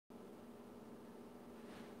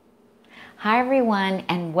Hi everyone,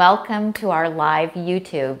 and welcome to our live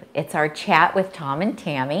YouTube. It's our chat with Tom and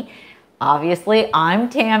Tami. Obviously, I'm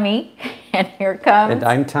Tami, and here comes... And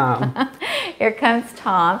I'm Tom. Here comes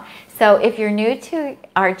Tom. So if you're new to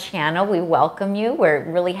our channel, we welcome you. We're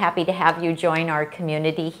really happy to have you join our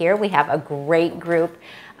community here. We have a great group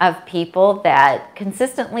of people that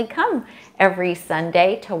consistently come every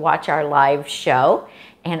Sunday to watch our live show.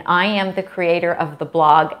 And I am the creator of the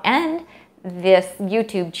blog and this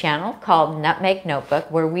YouTube channel called Nutmeg Notebook,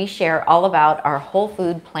 where we share all about our whole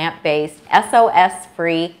food, plant-based,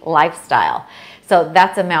 SOS-free lifestyle. So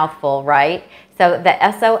that's a mouthful, right? So the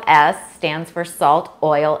SOS stands for salt,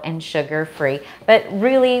 oil, and sugar-free. But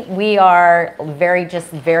really, we are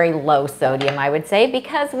very low sodium, I would say,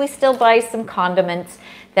 because we still buy some condiments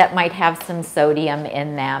that might have some sodium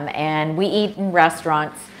in them. And we eat in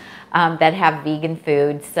restaurants that have vegan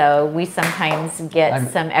food, so we sometimes get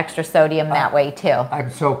some extra sodium that way too. I'm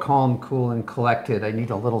so calm, cool, and collected. I need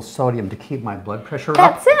a little sodium to keep my blood pressure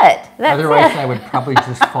up. That's Otherwise, it. I would probably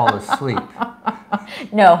just fall asleep.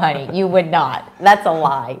 No, honey, you would not. That's a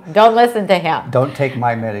lie. Don't listen to him. Don't take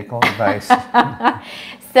my medical advice.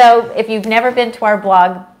 So if you've never been to our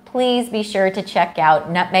blog, please be sure to check out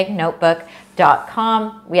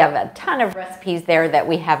nutmegnotebook.com. We have a ton of recipes there that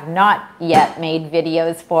we have not yet made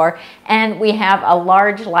videos for, and we have a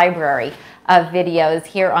large library of videos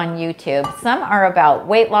here on YouTube. Some are about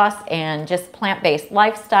weight loss and just plant-based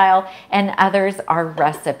lifestyle, and others are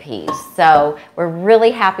recipes. So we're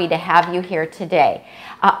really happy to have you here today.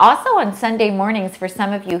 Also on Sunday mornings, for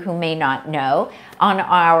some of you who may not know, on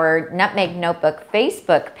our Nutmeg Notebook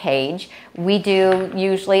Facebook page, we do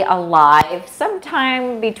usually a live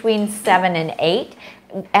sometime between 7 and 8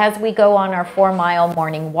 as we go on our 4-mile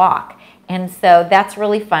morning walk. And so that's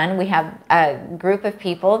really fun. We have a group of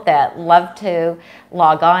people that love to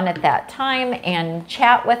log on at that time and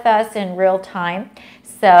chat with us in real time.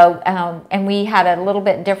 So, and we had a little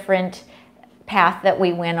bit different path that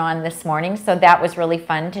we went on this morning. So that was really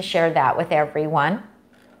fun to share that with everyone.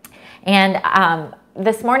 And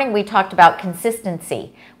this morning we talked about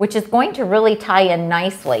consistency, which is going to really tie in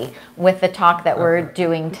nicely with the talk that we're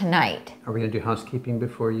doing tonight. Are we going to do housekeeping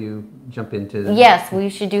before you jump into the... Yes, we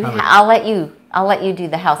should do... I'll let you do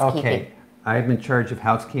the housekeeping. Okay, I'm in charge of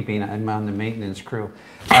housekeeping. I'm on the maintenance crew.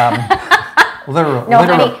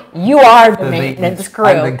 Honey, you are the maintenance crew.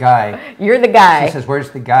 I'm the guy. You're the guy. She says,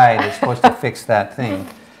 "Where's the guy that's supposed to fix that thing?"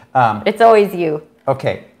 It's always you.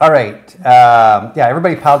 Okay, all right. Yeah,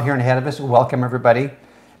 everybody piled here and ahead of us. Welcome, everybody.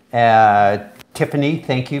 Tiffany,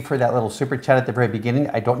 thank you for that little super chat at the very beginning.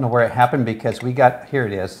 I don't know where it happened because we got, here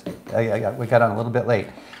it is. We got on a little bit late.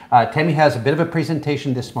 Tammy has a bit of a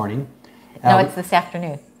presentation this morning. No, it's this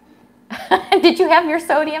afternoon. Did you have your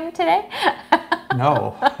sodium today?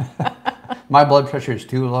 No. My blood pressure is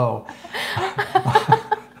too low.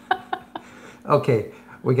 Okay,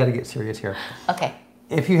 we got to get serious here. Okay.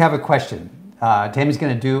 If you have a question, Tammy's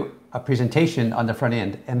going to do a presentation on the front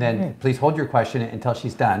end, and then please hold your question until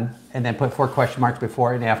she's done, and then put 4 question marks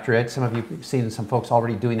before and after it. Some of you have seen some folks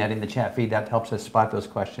already doing that in the chat feed. That helps us spot those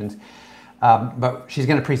questions. But she's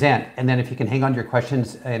going to present, and then if you can hang on to your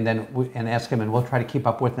questions and then ask them, and we'll try to keep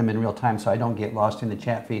up with them in real time so I don't get lost in the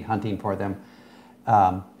chat feed hunting for them.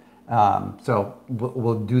 So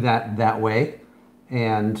we'll do that way.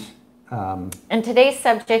 And today's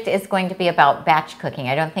subject is going to be about batch cooking.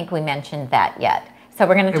 I don't think we mentioned that yet. So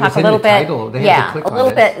we're going to talk a little bit. Yeah, a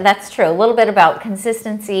little bit. That's true. A little bit about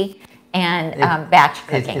consistency and batch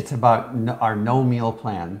cooking. It's about our no meal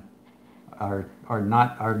plan, our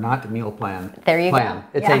not meal plan. There you go.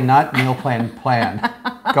 It's a not meal plan.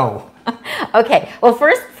 Go. Okay. Well,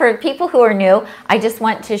 first, for people who are new, I just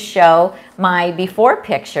want to show my before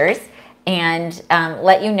pictures and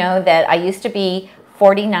let you know that I used to be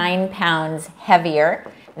 49 pounds heavier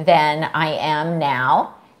than I am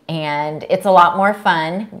now. And it's a lot more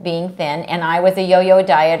fun being thin. And I was a yo-yo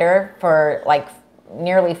dieter for like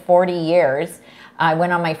nearly 40 years. I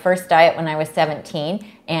went on my first diet when I was 17.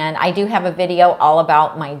 And I do have a video all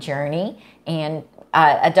about my journey. And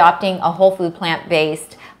adopting a whole food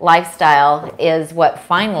plant-based lifestyle is what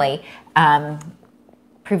finally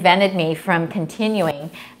prevented me from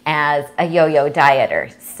continuing as a yo-yo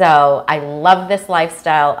dieter. So I love this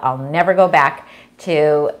lifestyle. I'll never go back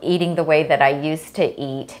to eating the way that I used to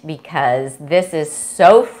eat because this is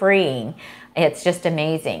so freeing. It's just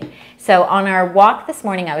amazing. So on our walk this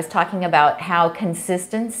morning, I was talking about how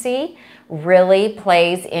consistency really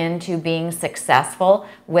plays into being successful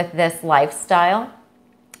with this lifestyle.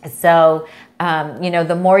 So, you know,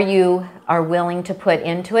 the more you are willing to put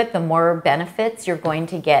into it, the more benefits you're going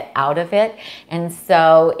to get out of it. And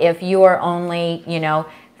so if you are only, you know,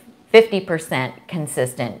 50%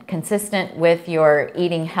 consistent. Consistent with your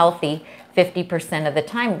eating healthy 50% of the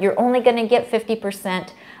time. You're only going to get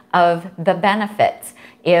 50% of the benefits.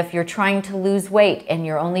 If you're trying to lose weight and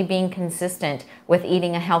you're only being consistent with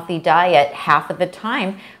eating a healthy diet half of the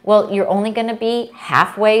time, well, you're only going to be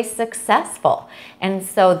halfway successful. And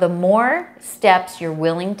so the more steps you're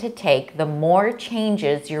willing to take, the more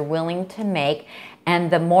changes you're willing to make,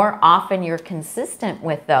 and the more often you're consistent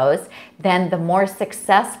with those, then the more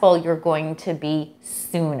successful you're going to be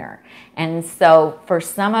sooner. And so for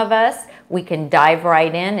some of us, we can dive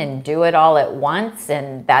right in and do it all at once,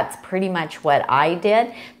 and that's pretty much what I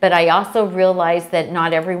did. But I also realized that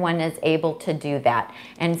not everyone is able to do that.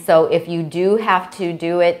 And so if you do have to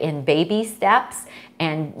do it in baby steps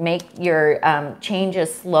and make your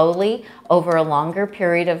changes slowly over a longer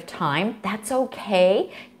period of time, that's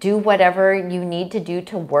okay. Do whatever you need to do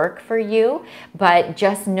to work for you, but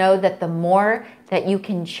just know that the more that you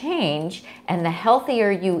can change and the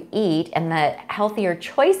healthier you eat and the healthier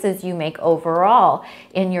choices you make overall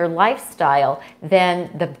in your lifestyle,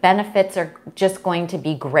 then the benefits are just going to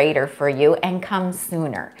be greater for you and come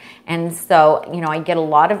sooner. And so, you know, I get a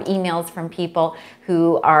lot of emails from people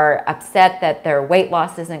who are upset that their weight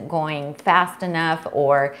loss isn't going fast enough,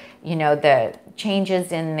 or, you know, the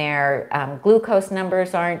changes in their glucose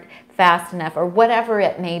numbers aren't fast enough, or whatever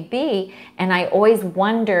it may be. And I always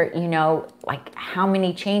wonder, you know, like, how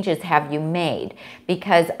many changes have you made?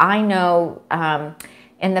 Because I know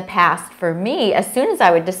in the past for me, as soon as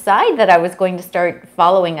I would decide that I was going to start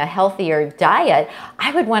following a healthier diet,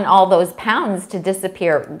 I would want all those pounds to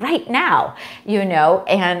disappear right now, you know,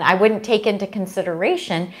 and I wouldn't take into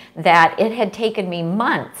consideration that it had taken me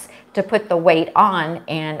months to put the weight on,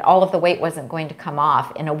 and all of the weight wasn't going to come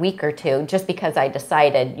off in a week or two just because I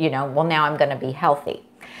decided, you know, well, now I'm going to be healthy.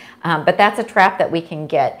 But that's a trap that we can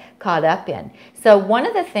get caught up in. So one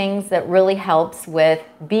of the things that really helps with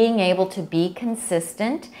being able to be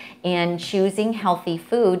consistent in choosing healthy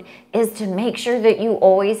food is to make sure that you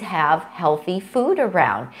always have healthy food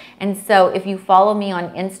around. And so if you follow me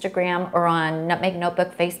on Instagram or on Nutmeg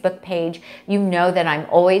Notebook Facebook page, you know that I'm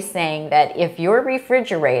always saying that if your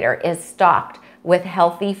refrigerator is stocked with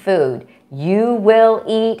healthy food, you will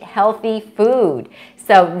eat healthy food.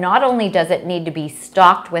 So not only does it need to be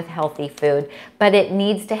stocked with healthy food, but it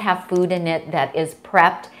needs to have food in it that is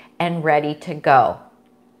prepped and ready to go.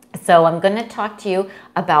 So I'm going to talk to you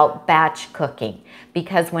about batch cooking,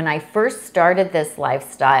 because when I first started this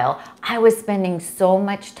lifestyle, I was spending so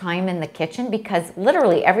much time in the kitchen, because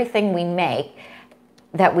literally everything we make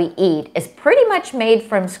that we eat is pretty much made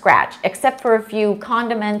from scratch, except for a few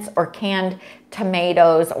condiments or canned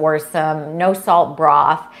tomatoes or some no salt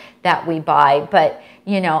broth that we buy. But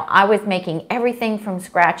you know, I was making everything from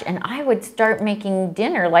scratch, and I would start making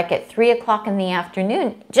dinner like at 3 o'clock in the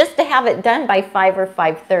afternoon just to have it done by 5 or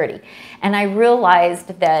 5:30. And I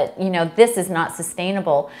realized that, you know, this is not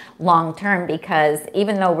sustainable long term, because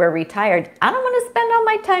even though we're retired, I don't want to spend all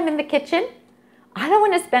my time in the kitchen. I don't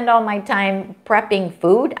want to spend all my time prepping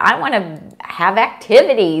food. I want to have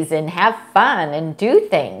activities and have fun and do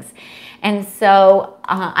things. And so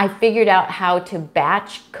I figured out how to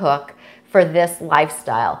batch cook for this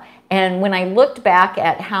lifestyle. And when I looked back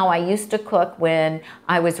at how I used to cook when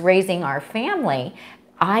I was raising our family,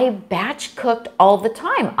 I batch cooked all the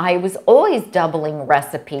time. I was always doubling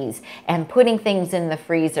recipes and putting things in the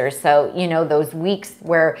freezer. So, you know, those weeks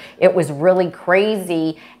where it was really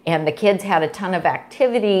crazy and the kids had a ton of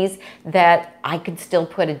activities, that I could still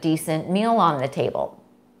put a decent meal on the table.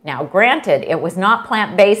 Now, granted, it was not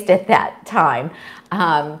plant-based at that time,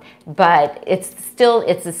 but it's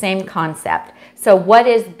the same concept. So what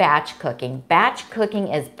is batch cooking? Batch cooking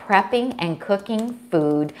is prepping and cooking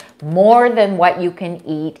food more than what you can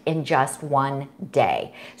eat in just one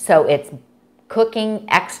day. So it's cooking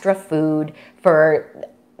extra food for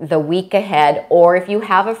the week ahead, or if you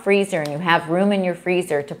have a freezer and you have room in your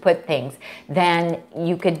freezer to put things, then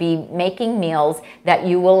you could be making meals that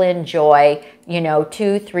you will enjoy, you know,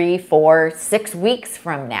 2, 3, 4, 6 weeks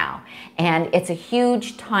from now. And it's a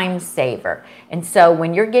huge time saver. And so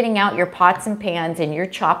when you're getting out your pots and pans and you're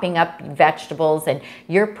chopping up vegetables and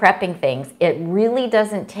you're prepping things, it really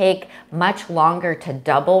doesn't take much longer to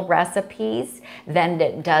double recipes than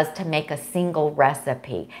it does to make a single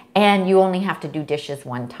recipe. And you only have to do dishes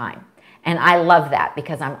one time. And I love that,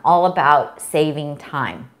 because I'm all about saving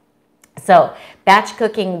time. So batch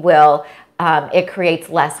cooking will it creates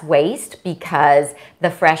less waste, because the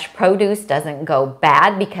fresh produce doesn't go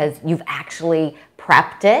bad because you've actually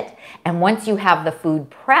prepped it. And once you have the food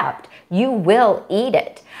prepped, you will eat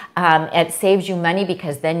it. It saves you money,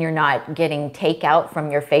 because then you're not getting takeout from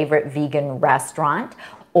your favorite vegan restaurant.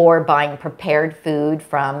 or buying prepared food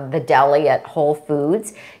from the deli at Whole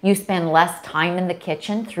Foods. You spend less time in the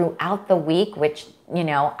kitchen throughout the week, which, you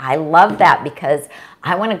know, I love that because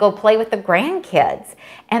I want to go play with the grandkids.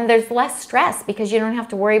 And there's less stress because you don't have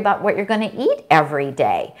to worry about what you're going to eat every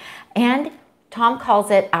day. And Tom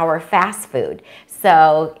calls it our fast food.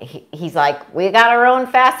 So he's like, we got our own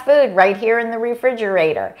fast food right here in the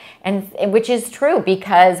refrigerator. And which is true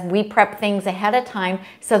because we prep things ahead of time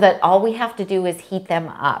so that all we have to do is heat them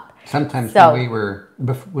up. Sometimes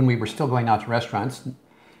when we were still going out to restaurants,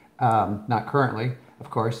 not currently, of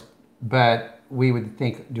course, but we would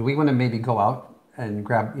think, do we want to maybe go out and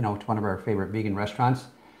grab, you know, to one of our favorite vegan restaurants?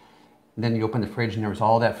 And then you open the fridge and there was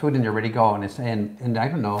all that food and they're ready to go. And I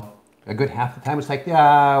don't know, a good half the time it's like,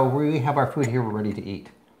 yeah, we have our food here, we're ready to eat.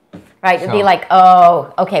 Right, it'd be like,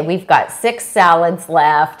 oh, okay, we've got 6 salads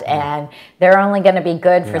left and they're only going to be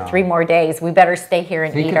good for 3 more days. We better stay here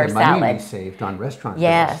and eat our salad. Think of the money we saved on restaurant bills.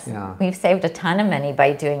 Yes, yeah. We've saved a ton of money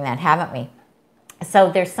by doing that, haven't we?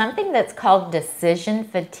 So there's something that's called decision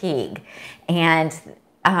fatigue, and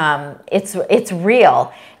it's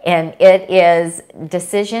real, and it is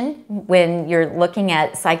decision. When you're looking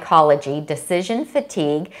at psychology, decision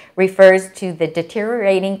fatigue refers to the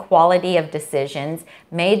deteriorating quality of decisions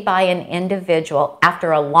made by an individual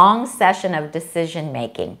after a long session of decision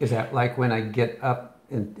making. Is that like when I get up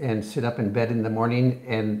and sit up in bed in the morning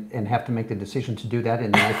and have to make the decision to do that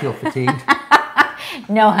and then I feel fatigued?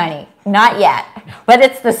 No, honey, not yet. But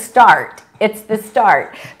it's the start. It's the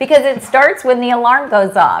start. Because it starts when the alarm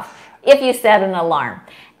goes off. If you set an alarm,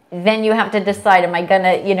 then you have to decide, am I going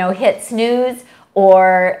to, you know, hit snooze,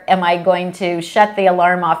 or am I going to shut the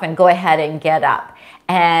alarm off and go ahead and get up?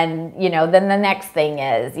 And, you know, then the next thing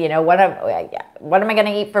is, you know, what am I going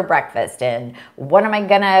to eat for breakfast? And what am I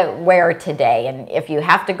going to wear today? And if you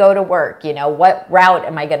have to go to work, you know, what route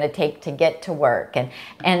am I going to take to get to work?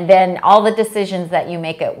 And then all the decisions that you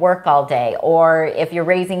make at work all day, or if you're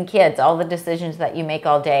raising kids, all the decisions that you make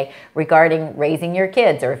all day regarding raising your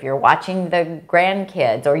kids, or if you're watching the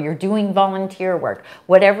grandkids, or you're doing volunteer work,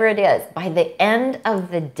 whatever it is, by the end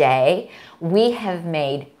of the day, we have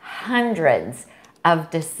made hundreds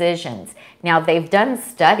of decisions. Now, they've done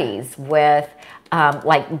studies with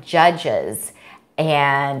like judges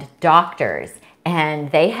and doctors,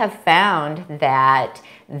 and they have found that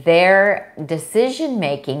their decision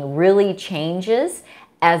making really changes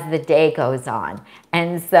as the day goes on.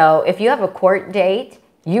 And so if you have a court date,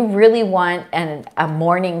 you really want a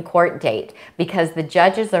morning court date, because the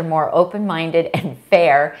judges are more open-minded and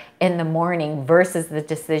fair in the morning versus the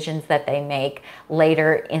decisions that they make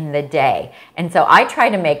later in the day. And so I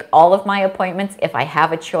try to make all of my appointments, if I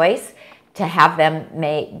have a choice, to have them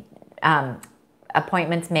made,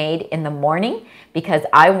 appointments made in the morning, because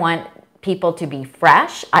I want people to be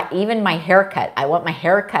fresh. Even my haircut, I want my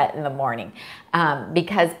haircut in the morning,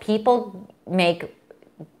 because people make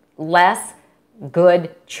less good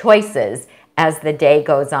choices as the day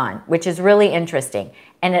goes on, which is really interesting.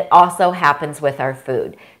 And it also happens with our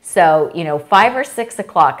food. So, you know, 5 or 6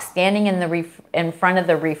 o'clock, standing in front of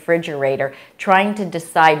the refrigerator, trying to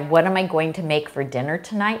decide what am I going to make for dinner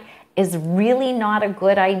tonight is really not a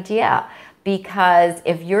good idea, because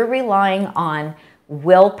if you're relying on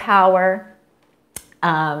willpower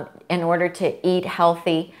in order to eat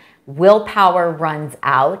healthy, willpower runs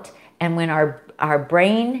out. And when our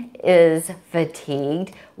brain is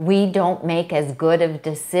fatigued, we don't make as good of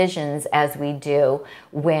decisions as we do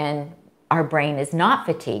when our brain is not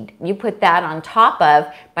fatigued. You put that on top of,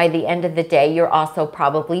 by the end of the day, you're also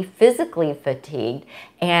probably physically fatigued,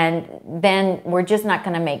 and then we're just not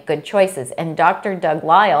going to make good choices. And Dr. Doug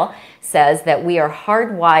Lisle says that we are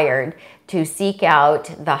hardwired to seek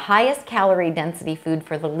out the highest calorie density food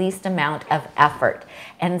for the least amount of effort.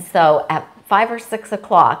 And so at 5 or 6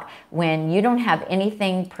 o'clock, when you don't have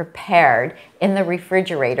anything prepared in the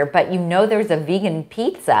refrigerator, but you know there's a vegan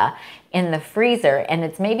pizza in the freezer, and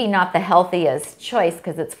it's maybe not the healthiest choice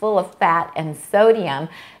because it's full of fat and sodium,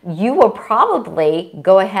 you will probably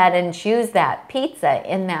go ahead and choose that pizza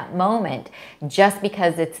in that moment just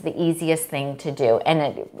because it's the easiest thing to do,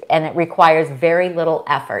 and it requires very little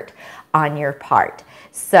effort on your part.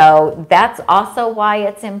 So that's also why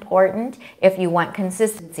it's important if you want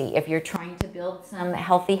consistency, if you're trying to build some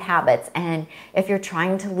healthy habits, and if you're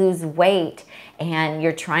trying to lose weight and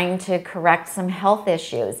you're trying to correct some health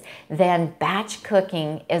issues, then batch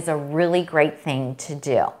cooking is a really great thing to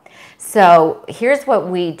do. So here's what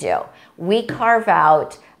we do. We carve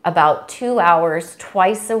out about 2 hours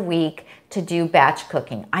twice a week to do batch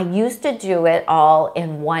cooking. I used to do it all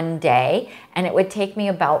in one day, and it would take me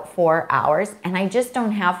about 4 hours, and I just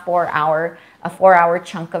don't have 4-hour a 4-hour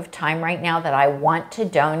chunk of time right now that I want to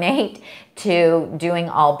donate to doing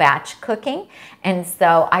all batch cooking. And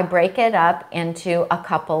so I break it up into a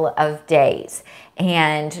couple of days.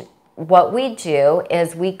 And what we do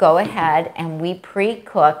is we go ahead and we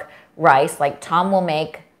pre-cook rice. Like Tom will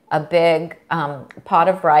make a big pot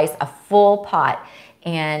of rice, a full pot,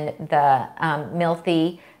 in the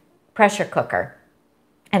Mealthy pressure cooker,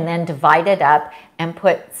 and then divide it up and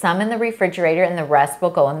put some in the refrigerator and the rest will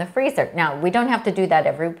go in the freezer. Now, we don't have to do that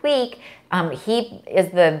every week. He is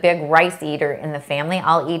the big rice eater in the family.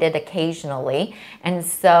 I'll eat it occasionally. And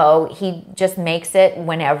so he just makes it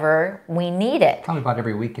whenever we need it. Probably about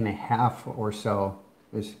every week and a half or so,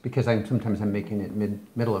 is because sometimes I'm making it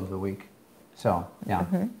middle of the week. So, yeah.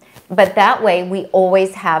 But that way we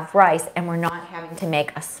always have rice and we're not having to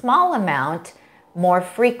make a small amount more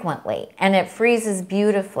frequently, and it freezes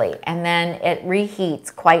beautifully, and then it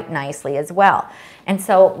reheats quite nicely as well. And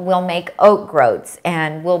so we'll make oat groats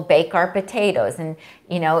and we'll bake our potatoes, and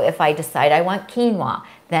you know, if I decide I want quinoa,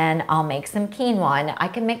 then I'll make some quinoa, and I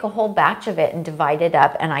can make a whole batch of it and divide it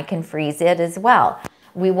up, and I can freeze it as well.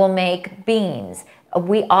 We will make beans.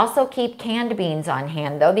 We also keep canned beans on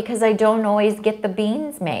hand though, because I don't always get the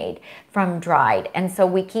beans made from dried, and so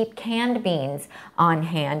we keep canned beans on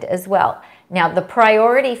hand as well. Now, the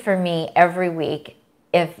priority for me every week,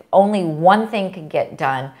 if only one thing could get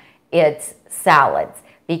done, it's salads,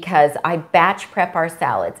 because I batch prep our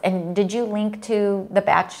salads. And did you link to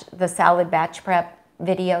the salad batch prep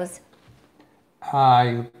videos?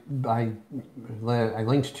 I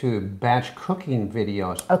linked to batch cooking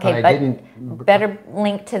videos. Okay, but I didn't. Better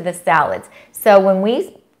link to the salads. So when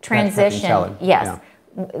we transition, yes,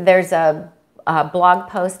 yeah. There's a blog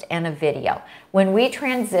post and a video. When we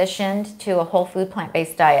transitioned to a whole food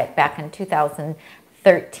plant-based diet back in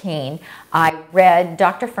 2013, I read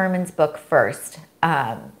Dr. Furman's book first,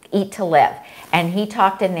 Eat to Live, and he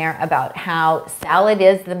talked in there about how salad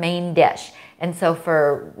is the main dish. And so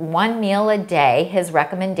for one meal a day, his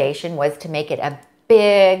recommendation was to make it a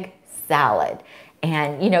big salad.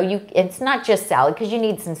 And, you know, it's not just salad, because you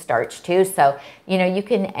need some starch too. So, you know, you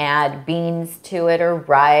can add beans to it, or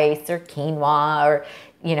rice, or quinoa, or,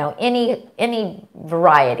 you know, any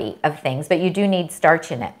variety of things, but you do need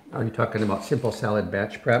starch in it. Are you talking about simple salad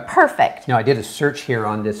batch prep? Perfect. You know, I did a search here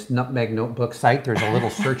on this Nutmeg Notebook site. There's a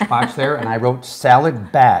little search box there, and I wrote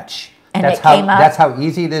salad batch. And it came up. That's how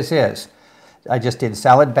easy this is. I just did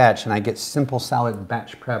salad batch, and I get simple salad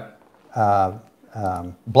batch prep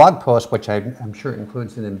blog post, which I'm sure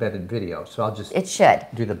includes an embedded video. So I'll just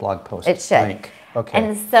do the blog post link. Okay.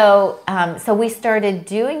 And so so we started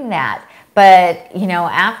doing that. But, you know,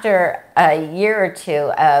 after a year or two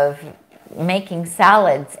of making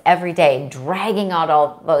salads every day, dragging out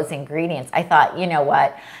all those ingredients, I thought, you know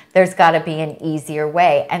what, there's got to be an easier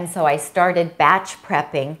way. And so I started batch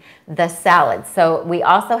prepping the salads. So we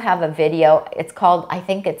also have a video. It's called, I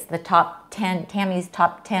think it's the Tami's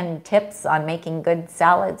top 10 tips on making good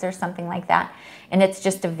salads or something like that. And it's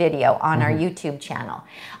just a video on our YouTube channel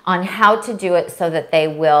on how to do it so that they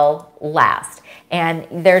will last. And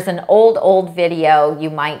there's an old video you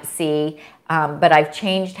might see, but I've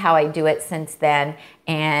changed how I do it since then.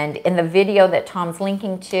 And in the video that Tom's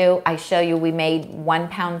linking to, I show you we made 1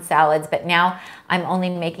 pound salads, but now I'm only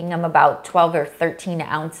making them about 12 or 13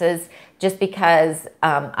 ounces, just because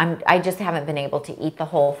I just haven't been able to eat the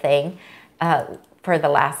whole thing for the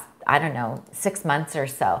last, I don't know, 6 months or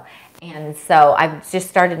so. And so I've just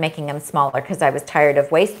started making them smaller because I was tired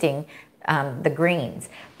of wasting the greens.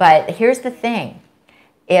 But here's the thing.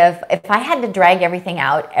 If I had to drag everything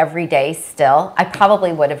out every day still, I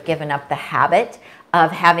probably would have given up the habit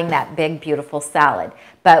of having that big, beautiful salad.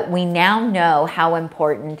 But we now know how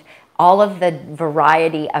important all of the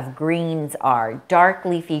variety of greens are, dark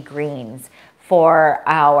leafy greens, for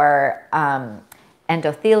our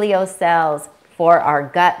endothelial cells, for our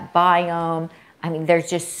gut biome. I mean, there's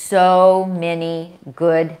just so many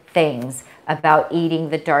good things about eating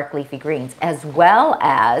the dark leafy greens, as well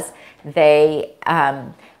as they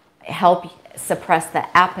help suppress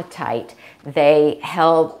the appetite. They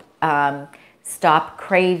help stop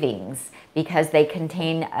cravings because they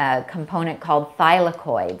contain a component called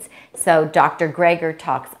thylakoids. So Dr. Greger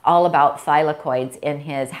talks all about thylakoids in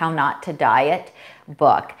his How Not to Diet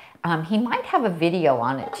book. He might have a video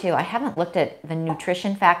on it too. I haven't looked at the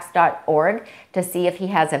nutritionfacts.org to see if he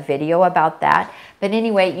has a video about that. But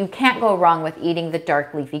anyway, you can't go wrong with eating the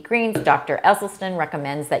dark leafy greens. Dr. Esselstyn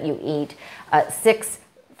recommends that you eat 6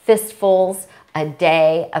 fistfuls a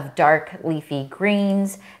day of dark leafy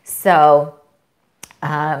greens. So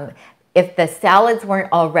if the salads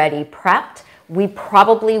weren't already prepped, we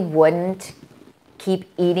probably wouldn't keep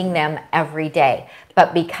eating them every day.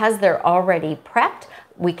 But because they're already prepped,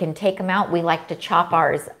 we can take them out. We like to chop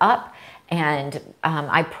ours up, and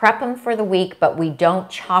I prep them for the week, but we don't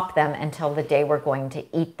chop them until the day we're going to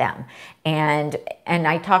eat them. And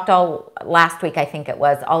I talked last week, I think it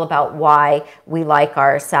was, all about why we like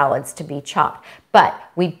our salads to be chopped. But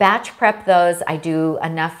we batch prep those. I do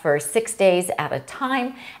enough for 6 days at a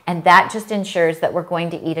time, and that just ensures that we're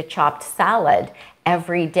going to eat a chopped salad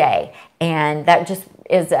every day. And that just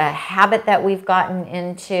is a habit that we've gotten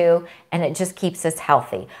into, and it just keeps us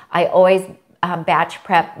healthy. I always batch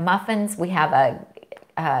prep muffins. We have a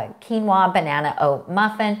quinoa banana oat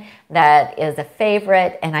muffin that is a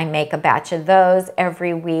favorite, and I make a batch of those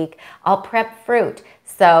every week. I'll prep fruit.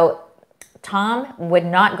 So Tom would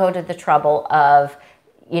not go to the trouble of,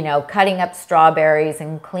 you know, cutting up strawberries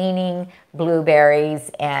and cleaning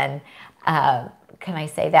blueberries and, can I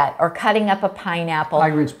say that? Or cutting up a pineapple. I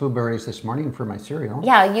rinsed blueberries this morning for my cereal.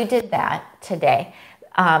 Yeah, you did that today.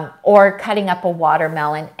 Or cutting up a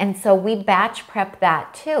watermelon. And so we batch prep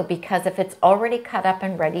that too, because if it's already cut up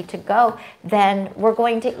and ready to go, then we're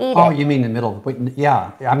going to eat it. Oh, you mean in the middle?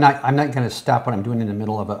 Yeah, I'm not going to stop what I'm doing in the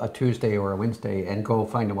middle of a Tuesday or a Wednesday and go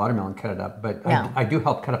find a watermelon, cut it up. But no. I do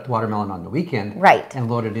help cut up the watermelon on the weekend, right,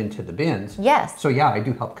 and load it into the bins. Yes. So yeah, I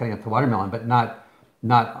do help cutting up the watermelon, but not.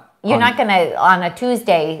 You're not going to, on a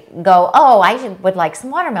Tuesday, go, oh, I would like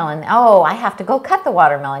some watermelon. Oh, I have to go cut the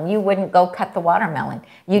watermelon. You wouldn't go cut the watermelon.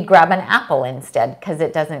 You'd grab an apple instead, because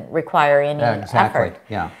it doesn't require any effort.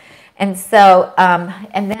 Yeah. And so,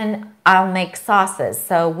 and then I'll make sauces.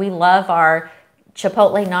 So we love our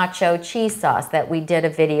Chipotle Nacho cheese sauce that we did a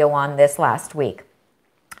video on this last week.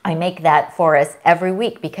 I make that for us every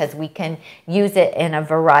week because we can use it in a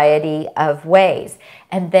variety of ways.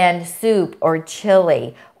 And then soup or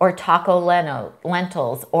chili or taco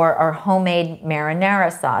lentils or our homemade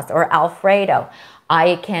marinara sauce or Alfredo.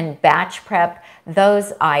 I can batch prep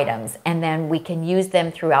those items, and then we can use them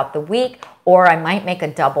throughout the week, or I might make a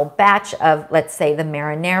double batch of, let's say, the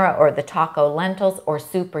marinara or the taco lentils or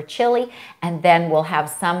soup or chili, and then we'll have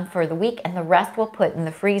some for the week, and the rest we'll put in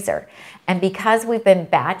the freezer. And because we've been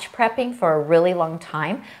batch prepping for a really long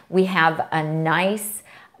time, we have a nice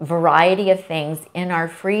variety of things in our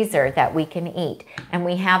freezer that we can eat. And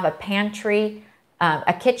we have a pantry,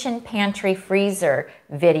 a kitchen pantry freezer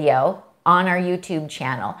video on our YouTube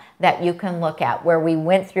channel that you can look at, where we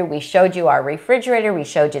went through, we showed you our refrigerator, we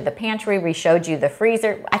showed you the pantry, we showed you the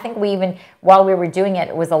freezer. I think we even, while we were doing it,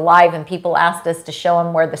 it was alive and people asked us to show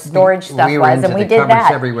them where the storage stuff was, and we did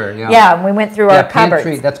that. Everywhere, yeah. Yeah, and we went through our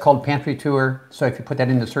cupboards. That's called Pantry Tour. So if you put that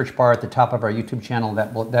in the search bar at the top of our YouTube channel,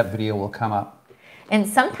 that video will come up. And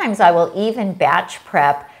sometimes I will even batch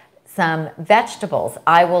prep some vegetables.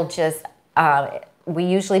 I will just, we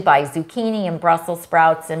usually buy zucchini and Brussels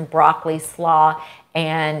sprouts and broccoli slaw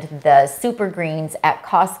and the super greens at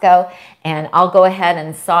Costco, and I'll go ahead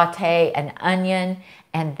and saute an onion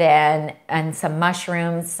and some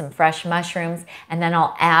mushrooms, some fresh mushrooms, and then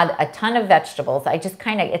I'll add a ton of vegetables. It's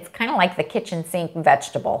kind of like the kitchen sink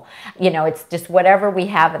vegetable. You know, it's just whatever we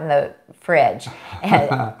have in the fridge,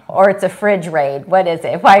 or it's a fridge raid. What is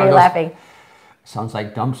it? Why are you laughing? Sounds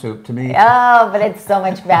like dump soup to me. Oh, but it's so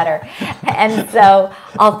much better. And so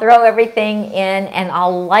I'll throw everything in and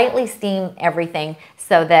I'll lightly steam everything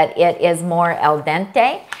so that it is more al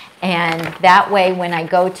dente. And that way, when I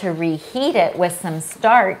go to reheat it with some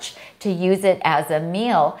starch to use it as a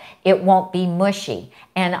meal, it won't be mushy.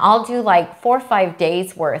 And I'll do like 4 or 5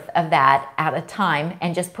 days worth of that at a time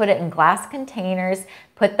and just put it in glass containers,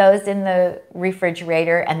 put those in the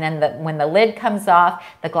refrigerator, and then when the lid comes off,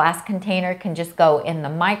 the glass container can just go in the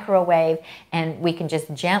microwave and we can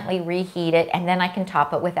just gently reheat it, and then I can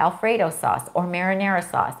top it with Alfredo sauce or marinara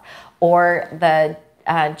sauce or the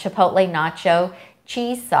Chipotle Nacho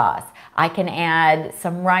cheese sauce. I can add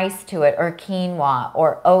some rice to it, or quinoa,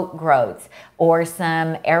 or oat groats, or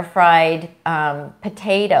some air-fried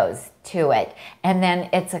potatoes to it. And then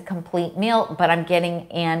it's a complete meal, but I'm getting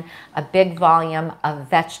in a big volume of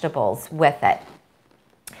vegetables with it.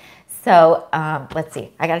 So let's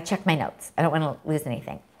see, I gotta check my notes. I don't wanna lose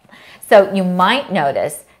anything. So you might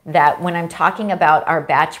notice that when I'm talking about our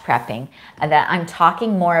batch prepping, that I'm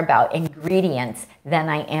talking more about ingredients than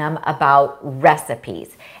I am about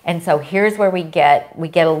recipes. And so here's where we get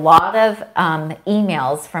a lot of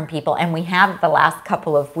emails from people, and we have the last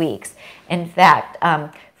couple of weeks. In fact,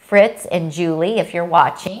 Fritz and Julie, if you're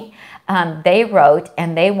watching, they wrote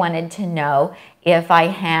and they wanted to know if I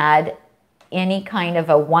had any kind of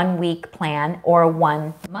a 1-week plan or a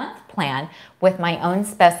 1-month plan with my own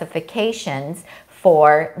specifications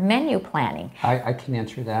for menu planning. I can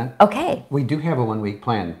answer that. Okay. We do have a 1-week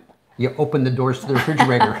plan. You open the doors to the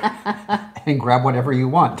refrigerator and grab whatever you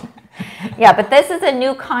want. Yeah, but this is a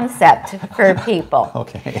new concept for people.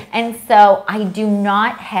 Okay. And so I do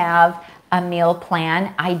not have a meal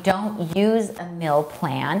plan. I don't use a meal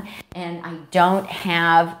plan, and I don't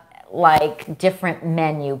have like different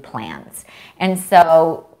menu plans. And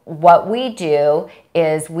so what we do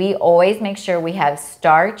is we always make sure we have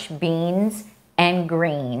starch, beans, and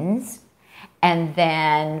greens, and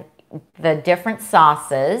then the different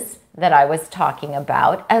sauces that I was talking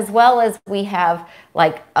about, as well as we have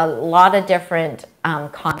like a lot of different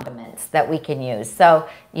condiments that we can use. So,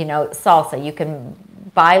 you know, salsa, you can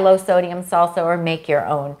buy low sodium salsa or make your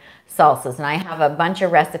own salsas. And I have a bunch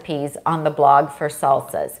of recipes on the blog for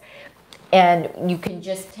salsas. And you can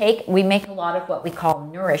just take, we make a lot of what we call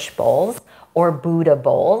nourish bowls or Buddha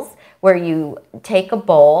bowls, where you take a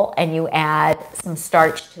bowl and you add some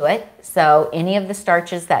starch to it. So any of the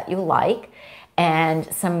starches that you like,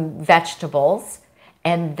 and some vegetables,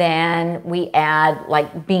 and then we add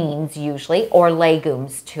like beans usually or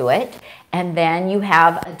legumes to it, and then you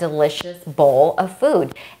have a delicious bowl of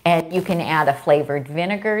food. And you can add a flavored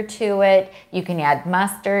vinegar to it, you can add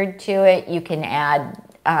mustard to it, you can add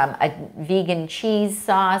a vegan cheese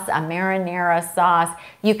sauce, a marinara sauce.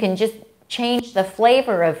 You can just change the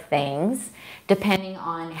flavor of things depending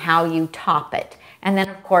on how you top it. And then,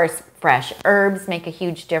 of course, fresh herbs make a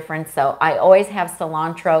huge difference. So I always have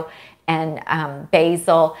cilantro and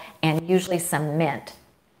basil and usually some mint.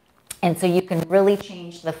 And so you can really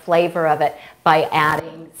change the flavor of it by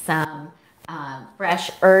adding some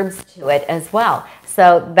fresh herbs to it as well.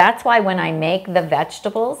 So that's why when I make the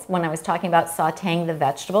vegetables, when I was talking about sauteing the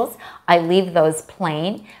vegetables, I leave those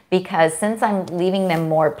plain, because since I'm leaving them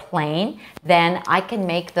more plain, then I can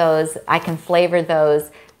make those, I can flavor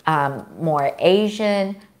those more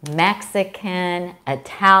Asian, Mexican,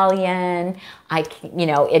 Italian. You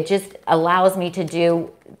know, it just allows me to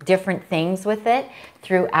do different things with it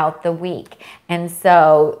throughout the week. And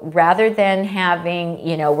so rather than having,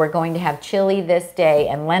 you know, we're going to have chili this day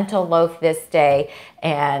and lentil loaf this day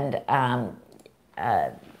and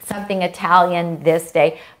something Italian this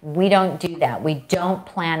day, we don't do that. We don't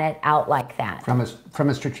plan it out like that. From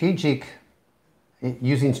a strategic,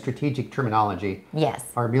 using strategic terminology, yes,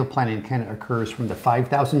 our meal planning kind of occurs from the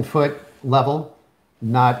 5,000 foot level,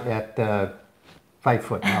 not at the 5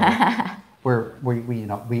 foot level, where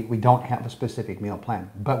we don't have a specific meal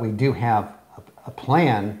plan, but we do have a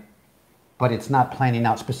plan, but it's not planning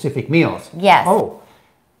out specific meals. Yes. Oh,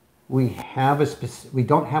 we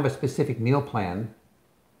don't have a specific meal plan,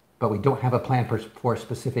 but we don't have a plan for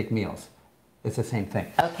specific meals. It's the same thing.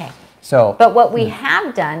 Okay. So, but what we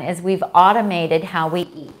have done is we've automated how we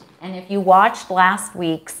eat. And if you watched last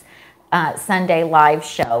week's Sunday live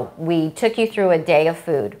show, we took you through a day of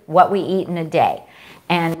food, what we eat in a day.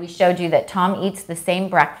 And we showed you that Tom eats the same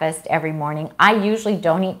breakfast every morning. I usually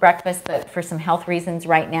don't eat breakfast, but for some health reasons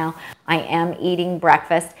right now, I am eating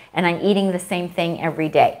breakfast, and I'm eating the same thing every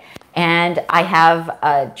day. And I have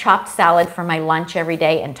a chopped salad for my lunch every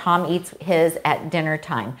day, and Tom eats his at dinner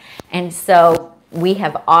time. And so we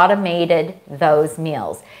have automated those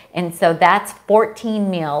meals. And so that's 14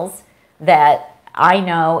 meals that I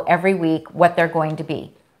know every week what they're going to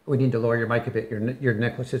be. We need to lower your mic a bit. Your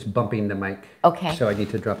necklace is bumping the mic. Okay. So I need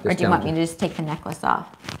to drop this down. Or do you want me to just take the necklace off?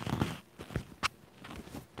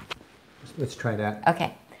 Let's try that.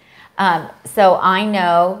 Okay. So I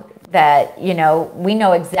know that, you know, we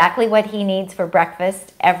know exactly what he needs for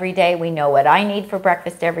breakfast every day. We know what I need for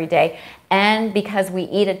breakfast every day. And because we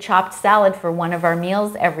eat a chopped salad for one of our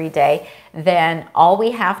meals every day, then all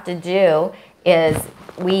we have to do is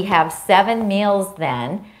we have 7 meals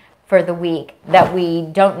then for the week that we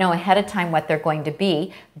don't know ahead of time what they're going to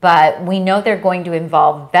be, but we know they're going to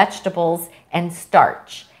involve vegetables and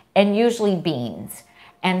starch and usually beans.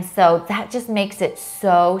 And so that just makes it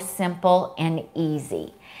so simple and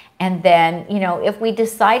easy. And then, you know, if we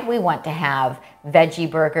decide we want to have veggie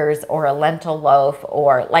burgers or a lentil loaf,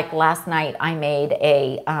 or like last night I made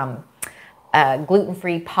a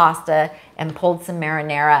gluten-free pasta and pulled some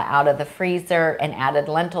marinara out of the freezer and added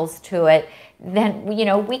lentils to it, then, you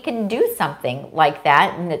know, we can do something like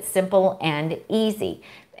that, and it's simple and easy.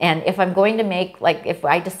 And if I'm going to make, like if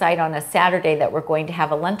I decide on a Saturday that we're going to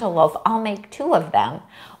have a lentil loaf, I'll make 2 of them.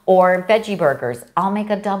 Or veggie burgers, I'll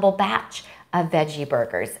make a double batch of veggie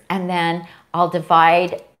burgers. And then I'll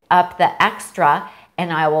divide up the extra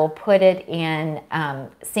and I will put it in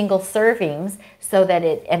single servings so that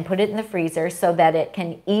and put it in the freezer so that it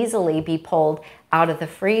can easily be pulled out of the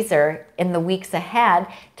freezer in the weeks ahead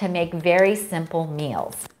to make very simple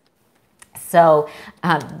meals. So,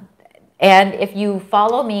 and if you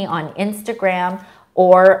follow me on Instagram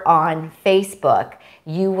or on Facebook,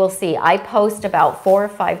 you will see I post about 4 or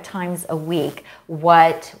 5 times a week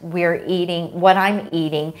what we're eating, what I'm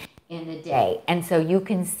eating in a day. And so you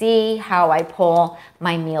can see how I pull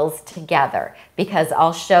my meals together, because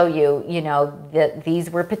I'll show you, you know, that these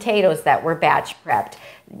were potatoes that were batch prepped.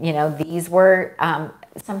 You know, these were,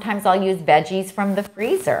 sometimes I'll use veggies from the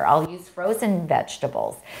freezer. I'll use frozen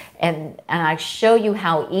vegetables. And I show you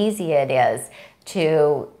how easy it is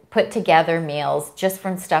to put together meals just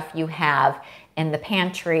from stuff you have in the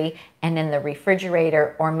pantry and in the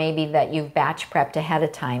refrigerator, or maybe that you've batch prepped ahead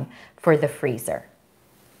of time for the freezer.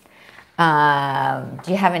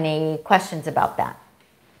 Do you have any questions about that?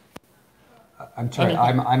 I'm sorry,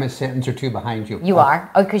 I'm a sentence or two behind you. You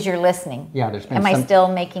are? Oh, because you're listening. Yeah, there's been Am I still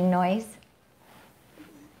making noise?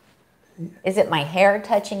 Is it my hair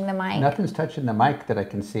touching the mic? Nothing's touching the mic that I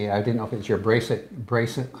can see. I didn't know if it's your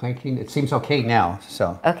bracelet clanking. It seems okay now,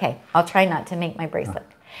 so. Okay, I'll try not to make my bracelet.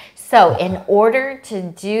 So in order to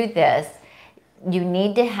do this, you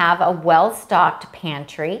need to have a well-stocked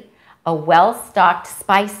pantry, a well-stocked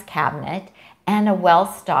spice cabinet, and a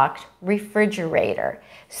well-stocked refrigerator.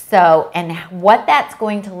 So, and what that's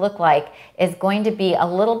going to look like is going to be a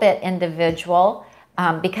little bit individual,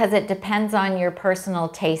 because it depends on your personal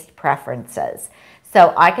taste preferences.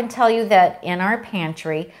 So I can tell you that in our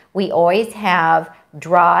pantry, we always have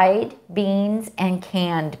dried beans and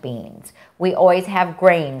canned beans. We always have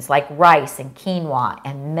grains like rice and quinoa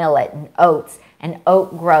and millet and oats and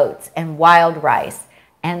oat groats and wild rice,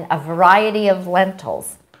 and a variety of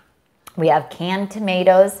lentils. We have canned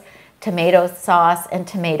tomatoes, tomato sauce, and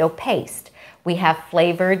tomato paste. We have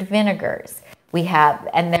flavored vinegars. We have,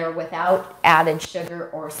 and they're without added sugar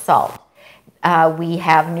or salt. We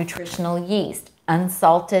have nutritional yeast,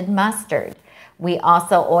 unsalted mustard. We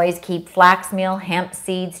also always keep flax meal, hemp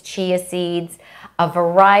seeds, chia seeds, a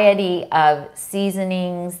variety of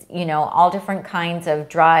seasonings, you know, all different kinds of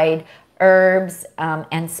dried herbs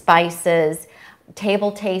and spices,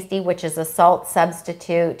 Table Tasty, which is a salt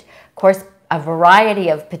substitute, of course, a variety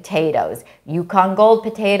of potatoes, Yukon Gold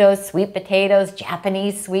potatoes, sweet potatoes,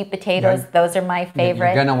 Japanese sweet potatoes. Yeah, those are my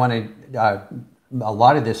favorite. You're going to want to, a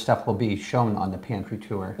lot of this stuff will be shown on the pantry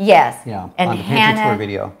tour. Yes. Yeah, and on the pantry tour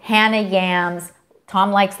video. Hannah yams.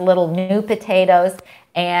 Tom likes little new potatoes.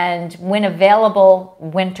 And when available,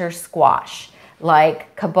 winter squash,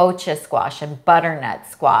 like kabocha squash and butternut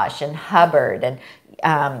squash and Hubbard and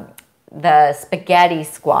the spaghetti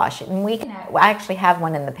squash. And I actually have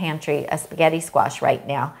one in the pantry, a spaghetti squash right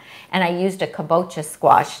now. And I used a kabocha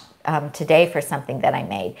squash today for something that I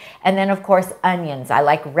made. And then of course onions. I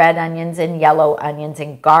like red onions and yellow onions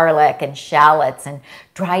and garlic and shallots and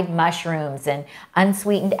dried mushrooms and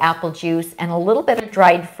unsweetened apple juice and a little bit of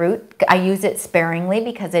dried fruit. I use it sparingly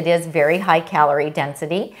because it is very high calorie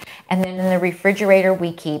density. And then in the refrigerator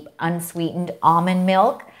we keep unsweetened almond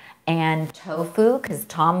milk and tofu, because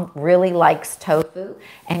Tom really likes tofu,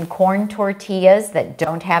 and corn tortillas that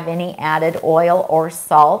don't have any added oil or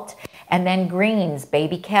salt. And then greens,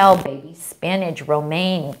 baby kale, baby spinach,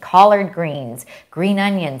 romaine, collard greens, green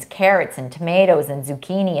onions, carrots and tomatoes and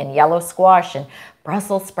zucchini and yellow squash and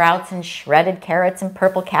Brussels sprouts and shredded carrots and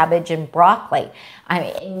purple cabbage and broccoli. I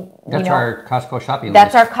mean, that's our Costco shopping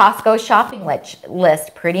list. That's our Costco shopping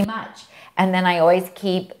list pretty much. And then I always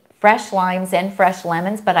keep fresh limes and fresh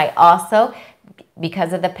lemons, but I also,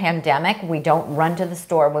 because of the pandemic, we don't run to the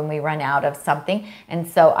store when we run out of something. And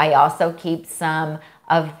so I also keep some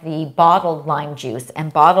of the bottled lime juice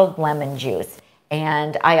and bottled lemon juice.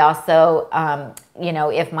 And I also, you know,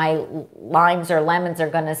 if my limes or lemons are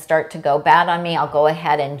going to start to go bad on me, I'll go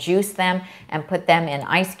ahead and juice them and put them in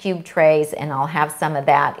ice cube trays, and I'll have some of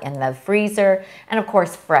that in the freezer. And of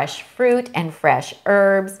course, fresh fruit and fresh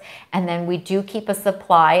herbs. And then we do keep a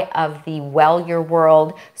supply of the Well Your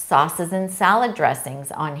World sauces and salad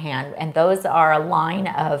dressings on hand. And those are a line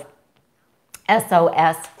of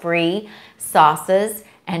SOS-free sauces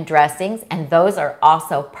and dressings, and those are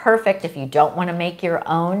also perfect if you don't want to make your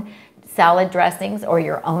own salad dressings or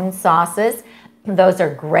your own sauces. Those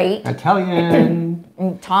are great.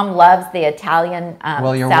 Italian. Tom loves the Italian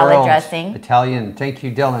salad dressing. Italian. Thank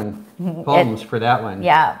you, Dillon. Holmes for that one.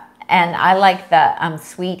 Yeah. And I like the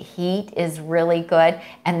sweet heat is really good.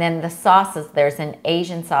 And then the sauces, there's an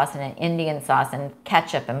Asian sauce and an Indian sauce and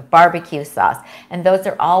ketchup and barbecue sauce. And those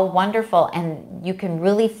are all wonderful. And you can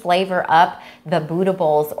really flavor up the Buddha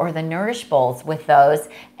bowls or the Nourish bowls with those,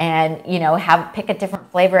 and, you know, pick a different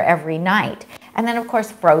flavor every night. And then of course,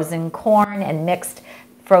 frozen corn and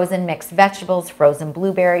frozen mixed vegetables, frozen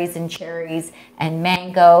blueberries and cherries and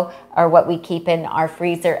mango are what we keep in our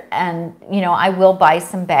freezer. And, you know, I will buy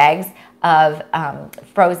some bags of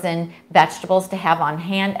frozen vegetables to have on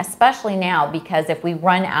hand, especially now, because if we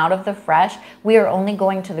run out of the fresh, we are only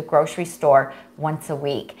going to the grocery store once a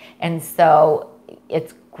week. And so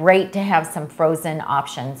it's great to have some frozen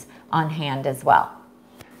options on hand as well.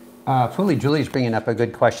 Fully Julie's bringing up a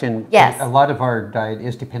good question. Yes. A lot of our diet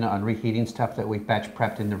is dependent on reheating stuff that we've batch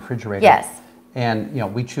prepped in the refrigerator. Yes. And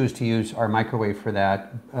we choose to use our microwave for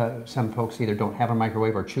that. Some folks either don't have a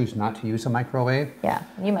microwave or choose not to use a microwave. Yeah,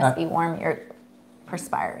 you must be warm. You're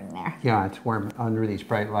perspiring there. Yeah, it's warm under these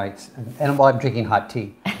bright lights. And while I'm drinking hot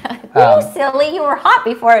tea. You silly, you were hot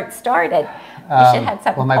before it started. You should have had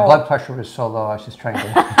something Well, my cold. blood pressure was so low, I was just trying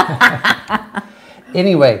to...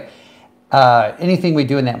 Anyway, anything we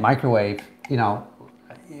do in that microwave,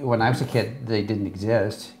 when I was a kid, they didn't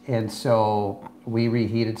exist. And so we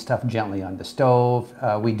reheated stuff gently on the stove.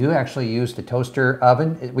 We do actually use the toaster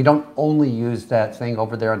oven. We don't only use that thing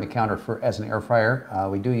over there on the counter as an air fryer.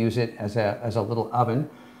 We do use it as a little oven.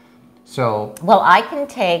 So, well, I can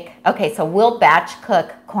take, okay, so we'll batch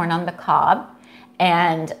cook corn on the cob,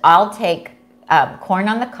 and I'll take corn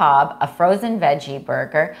on the cob, a frozen veggie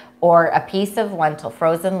burger, or a piece of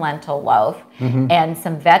frozen lentil loaf, and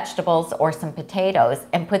some vegetables or some potatoes,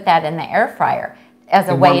 and put that in the air fryer as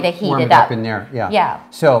a way to heat it up. In there, yeah. Yeah.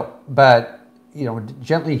 So, but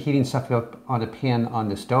gently heating stuff up on a pan on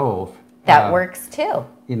the stove. That works too.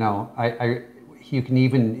 You can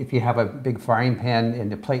even, if you have a big frying pan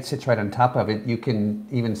and the plate sits right on top of it, you can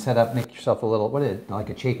even make yourself a little, like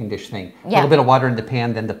a chafing dish thing. Yeah. A little bit of water in the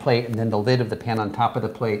pan, then the plate, and then the lid of the pan on top of the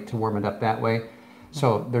plate to warm it up that way.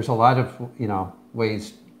 So there's a lot of,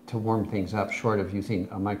 ways to warm things up short of using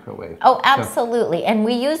a microwave. Oh, absolutely. And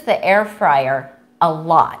we use the air fryer a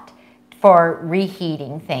lot for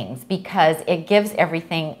reheating things because it gives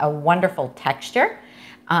everything a wonderful texture,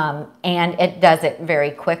 and it does it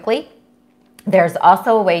very quickly. There's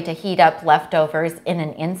also a way to heat up leftovers in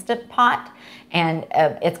an Instant Pot, and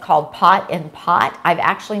it's called Pot in Pot. I've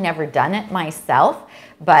actually never done it myself,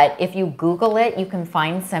 but if you Google it, you can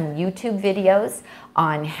find some YouTube videos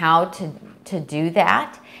on how to do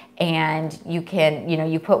that. And you can,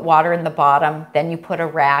 you put water in the bottom, then you put a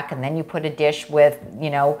rack, and then you put a dish with,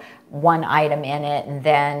 one item in it, and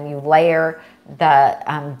then you layer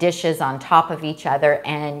the dishes on top of each other,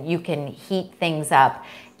 and you can heat things up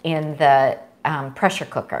in the pressure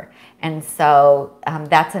cooker. And so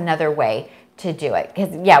that's another way to do it.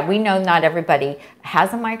 Because, yeah, we know not everybody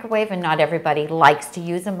has a microwave and not everybody likes to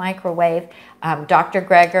use a microwave. Dr.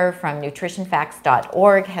 Greger from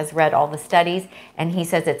nutritionfacts.org has read all the studies, and he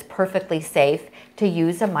says it's perfectly safe to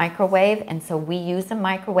use a microwave. And so we use a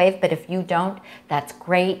microwave, but if you don't, that's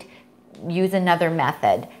great. Use another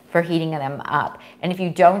method for heating them up. And if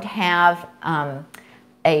you don't have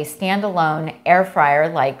a standalone air fryer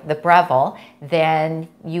like the Breville, then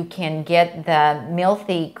you can get the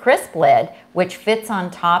Mealthy CrispLid, which fits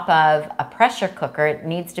on top of a pressure cooker. It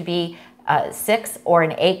needs to be 6 or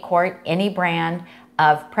an 8 quart, any brand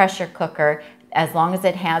of pressure cooker, as long as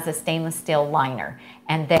it has a stainless steel liner.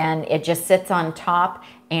 And then it just sits on top,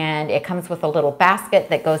 and it comes with a little basket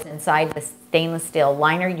that goes inside the stainless steel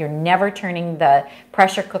liner. You're never turning the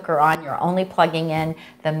pressure cooker on. You're only plugging in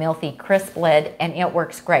the Mealthy CrispLid, and it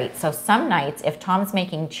works great. So some nights, if Tom's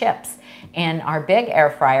making chips in our big air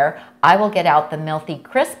fryer, I will get out the Mealthy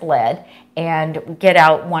CrispLid and get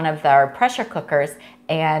out one of our pressure cookers,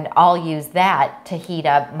 and I'll use that to heat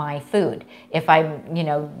up my food. If I'm,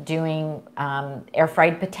 doing air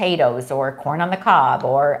fried potatoes or corn on the cob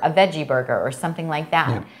or a veggie burger or something like that.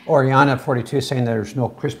 Yeah. Oriana 42 is saying there's no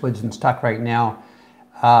CrispLids in stock right now.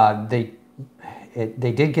 They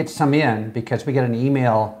did get some in because we got an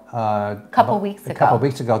email a couple weeks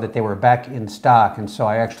ago that they were back in stock, and so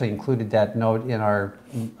I actually included that note in our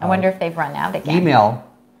I wonder if they've run out again. Email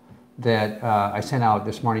that I sent out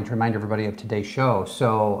this morning to remind everybody of today's show.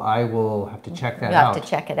 So I will have to check that out. You'll have to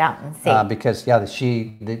check it out and see. Because, yeah,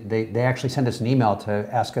 they actually sent us an email to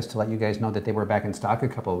ask us to let you guys know that they were back in stock a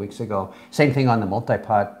couple of weeks ago. Same thing on the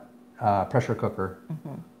multi-pot pressure cooker.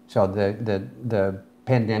 So the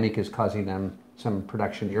pandemic is causing them some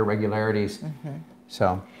production irregularities.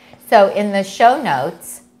 So in the show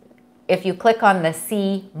notes, if you click on the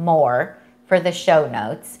See More for the show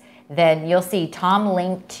notes, then you'll see Tom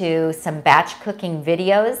linked to some batch cooking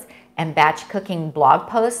videos and batch cooking blog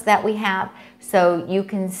posts that we have, so you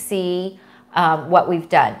can see what we've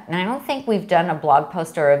done. And I don't think we've done a blog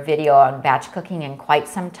post or a video on batch cooking in quite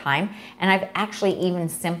some time, and I've actually even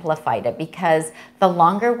simplified it, because the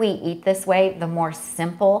longer we eat this way, the more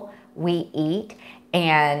simple we eat.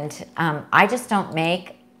 And I just don't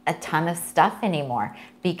make a ton of stuff anymore,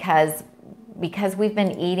 because because we've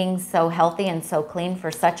been eating so healthy and so clean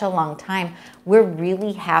for such a long time, we're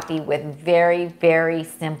really happy with very, very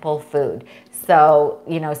simple food. So,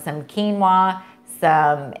 you know, some quinoa,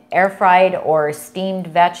 some air fried or steamed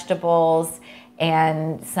vegetables,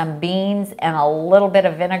 and some beans and a little bit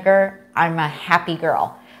of vinegar. I'm a happy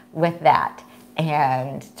girl with that.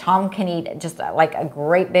 And Tom can eat just like a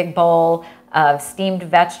great big bowl of steamed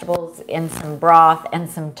vegetables in some broth and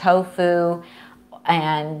some tofu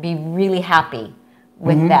and be really happy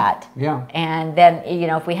with that. Yeah. And then, you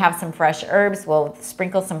know, if we have some fresh herbs, we'll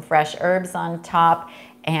sprinkle some fresh herbs on top.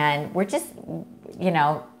 And we're just, you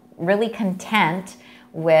know, really content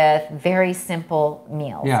with very simple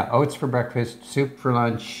meals. Yeah, oats for breakfast, soup for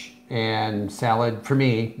lunch, and salad for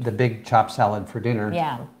me, the big chopped salad for dinner.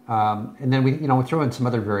 Yeah. And then we throw in some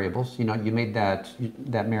other variables. You know, you made that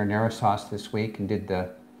marinara sauce this week and did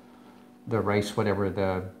the rice, whatever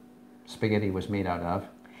the spaghetti was made out of.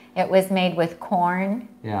 It was made with corn,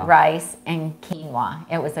 rice, and quinoa.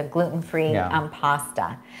 It was a gluten-free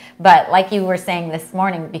pasta. But like you were saying this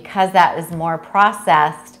morning, because that is more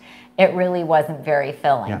processed, it really wasn't very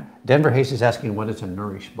filling. Yeah. Denver Hayes is asking, what is a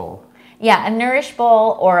Nourish bowl? Yeah, a Nourish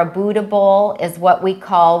bowl or a Buddha bowl is what we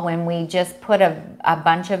call when we just put a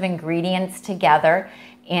bunch of ingredients together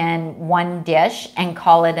in one dish and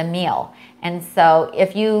call it a meal. And so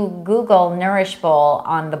if you Google Nourish bowl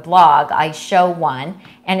on the blog, I show one,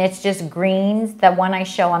 and it's just greens. The one I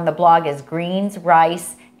show on the blog is greens,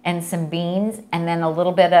 rice, and some beans, and then a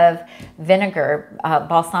little bit of vinegar,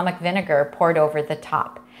 balsamic vinegar poured over the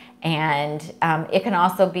top. And it can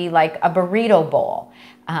also be like a burrito bowl.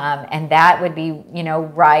 And that would be, you know,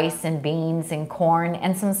 rice and beans and corn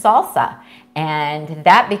and some salsa. And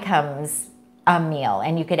that becomes a meal.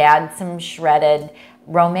 And you could add some shredded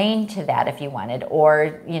romaine to that if you wanted,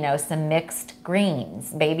 or, you know, some mixed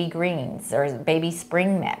greens, or baby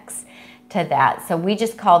spring mix to that. So we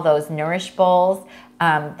just call those Nourish bowls.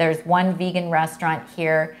 There's one vegan restaurant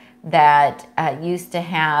here that used to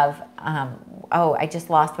have, I just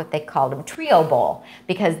lost what they called them, trio bowl,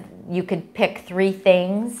 because you could pick 3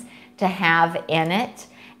 things to have in it.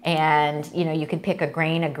 And, you know, you could pick a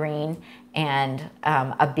grain, a green, and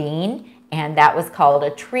a bean, and that was called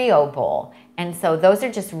a trio bowl. And so those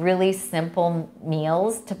are just really simple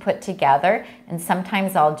meals to put together. And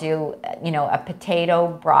sometimes I'll do, you know, a potato,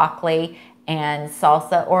 broccoli, and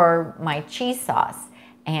salsa, or my cheese sauce.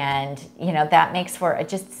 And, you know, that makes for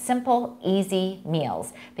just simple, easy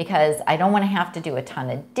meals, because I don't want to have to do a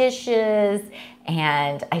ton of dishes,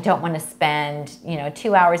 and I don't want to spend, you know,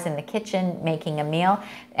 2 hours in the kitchen making a meal.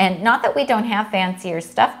 And not that we don't have fancier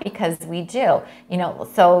stuff, because we do, you know.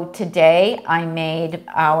 So today I made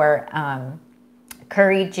our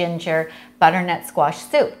curry ginger butternut squash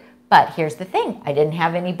soup. But here's the thing, I didn't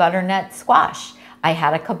have any butternut squash. I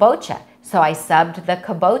had a kabocha. So I subbed the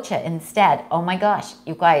kabocha instead. Oh my gosh,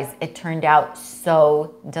 you guys, it turned out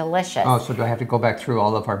so delicious. Oh, so do I have to go back through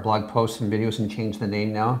all of our blog posts and videos and change the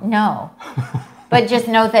name now? No. But just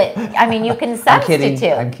know that, I mean, you can substitute.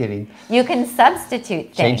 I'm kidding. You can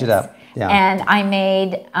substitute things. Change it up. Yeah. And I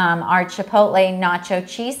made our Chipotle nacho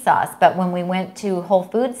cheese sauce. But when we went to Whole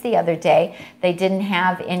Foods the other day, they didn't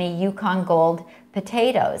have any Yukon Gold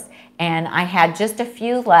potatoes. And I had just a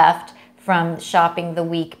few left from shopping the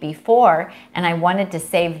week before, and I wanted to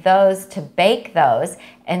save those to bake those.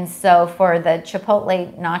 And so for the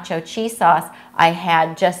Chipotle nacho cheese sauce, I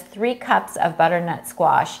had just 3 cups of butternut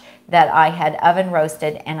squash that I had oven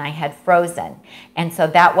roasted and I had frozen. And so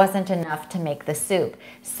that wasn't enough to make the soup.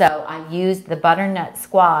 So I used the butternut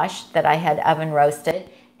squash that I had oven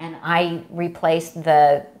roasted, and I replaced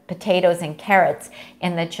the potatoes and carrots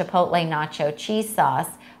in the Chipotle nacho cheese sauce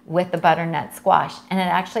with the butternut squash, and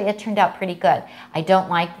it turned out pretty good. I don't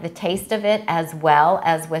like the taste of it as well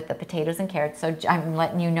as with the potatoes and carrots, so I'm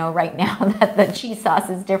letting you know right now that the cheese sauce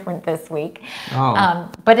is different this week.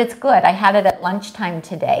 But it's good. I had it at lunchtime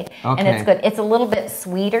today, and it's good. It's a little bit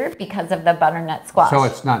sweeter because of the butternut squash. So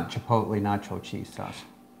it's not Chipotle nacho cheese sauce?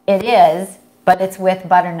 It is, but it's with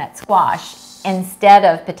butternut squash instead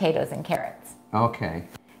of potatoes and carrots. Okay.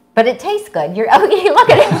 But it tastes good. Look at it. Look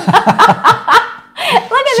at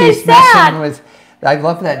She's this messing with, I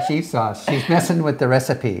love that cheese sauce. She's messing with the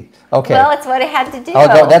recipe. Okay. Well, it's what it had to do.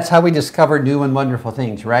 Oh, that's how we discover new and wonderful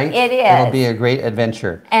things, right? It is. It'll be a great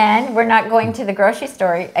adventure. And we're not going to the grocery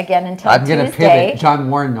store again until Tuesday. I'm going to pivot. John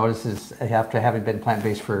Warren notices, after having been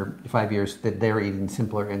plant-based for 5 years, that they're eating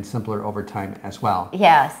simpler and simpler over time as well.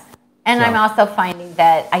 Yes. And I'm also finding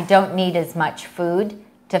that I don't need as much food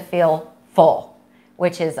to feel full,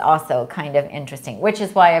 which is also kind of interesting, which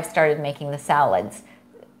is why I've started making the salads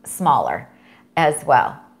smaller as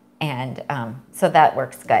well. And so that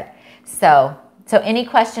works good. So any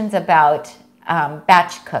questions about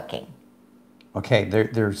batch cooking? Okay,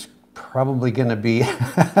 there's probably going to be,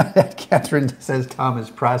 Catherine says Tom is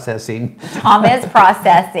processing. Tom is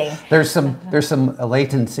processing. There's some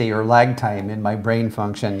latency or lag time in my brain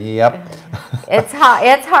function. Yep. It's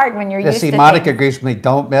hard when you're used to Monica things. agrees with me.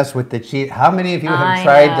 Don't mess with the cheese. How many of you have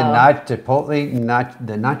tried the nacho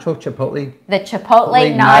chipotle? The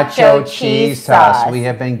chipotle nacho cheese sauce. We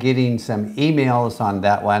have been getting some emails on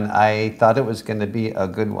that one. I thought it was going to be a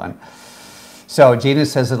good one. So Gina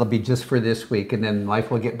says it'll be just for this week, and then life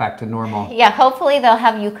will get back to normal. Yeah, hopefully they'll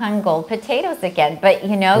have Yukon Gold potatoes again. But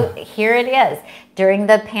you know, here it is. During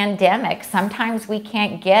the pandemic, sometimes we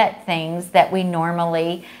can't get things that we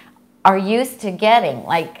normally are used to getting.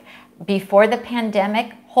 Like before the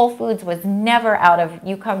pandemic, Whole Foods was never out of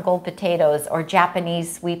Yukon Gold potatoes or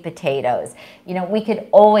Japanese sweet potatoes. You know, we could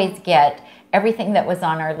always get everything that was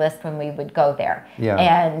on our list when we would go there.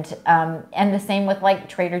 Yeah. And the same with like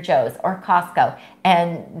Trader Joe's or Costco.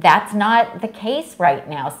 And that's not the case right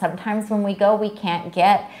now. Sometimes when we go, we can't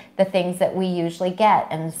get the things that we usually get.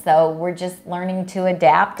 And so we're just learning to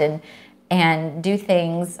adapt and do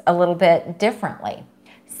things a little bit differently.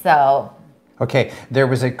 So. Okay, there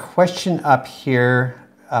was a question up here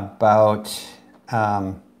about,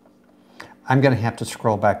 I'm going to have to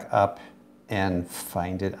scroll back up and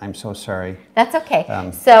find it. I'm so sorry. That's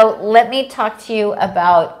okay. So let me talk to you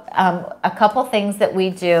about a couple things that we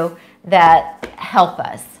do that help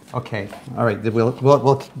us. Okay. All right. We'll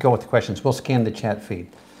go with the questions. We'll scan the chat feed.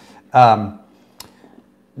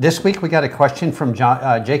 This week we got a question from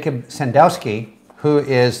Jacob Sandowski, who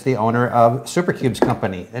is the owner of SouperCubes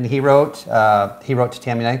company, and he wrote to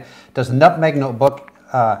Tami and I, does the Nutmeg Notebook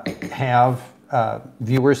have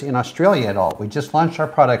viewers in Australia at all? We just launched our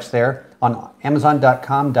products there on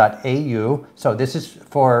Amazon.com.au. So this is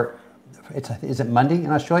for, is it Monday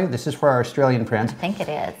in Australia? This is for our Australian friends. I think it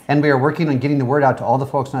is. And we are working on getting the word out to all the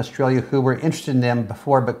folks in Australia who were interested in them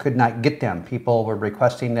before but could not get them. People were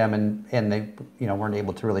requesting them and they weren't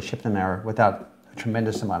able to really ship them there without a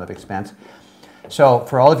tremendous amount of expense. So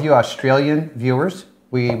for all of you Australian viewers,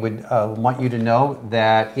 we would want you to know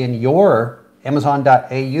that in your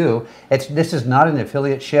Amazon.au. This is not an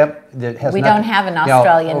affiliate ship. That has we don't have an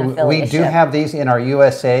Australian affiliate We do ship. have these in our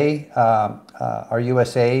USA,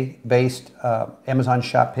 based Amazon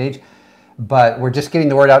shop page, but we're just getting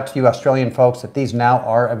the word out to you Australian folks that these now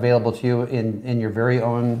are available to you in your very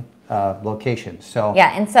own location. So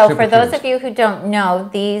yeah, and so for those of you who don't know,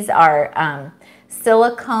 these are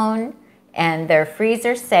silicone and they're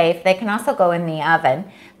freezer safe. They can also go in the oven.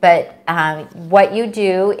 But what you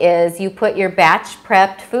do is you put your batch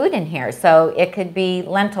prepped food in here. So it could be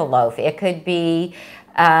lentil loaf, it could be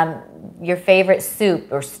your favorite soup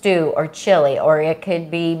or stew or chili, or it could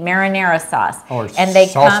be marinara sauce. Or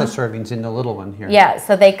salsa servings in the little one here. Yeah,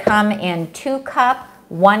 so they come in 2 cup,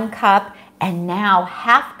 1 cup, and now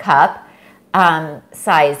half cup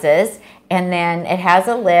sizes. And then it has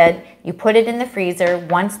a lid. You put it in the freezer.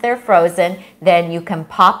 Once they're frozen, then you can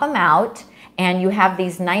pop them out. And you have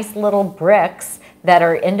these nice little bricks that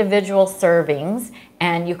are individual servings,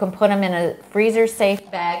 and you can put them in a freezer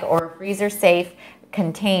safe bag or a freezer safe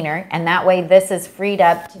container, and that way this is freed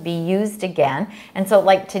up to be used again. And so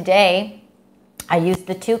like today, I used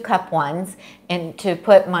the 2 cup ones and to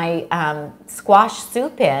put my squash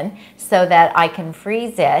soup in so that I can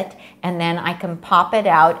freeze it and then I can pop it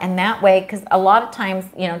out. And that way, because a lot of times,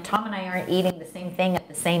 Tom and I aren't eating the same thing at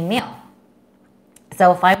the same meal.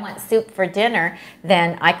 So if I want soup for dinner,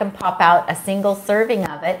 then I can pop out a single serving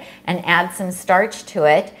of it and add some starch to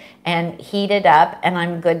it and heat it up, and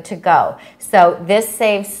I'm good to go. So this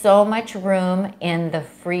saves so much room in the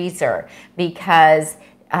freezer because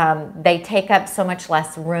they take up so much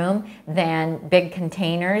less room than big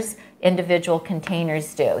containers, individual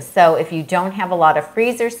containers do. So if you don't have a lot of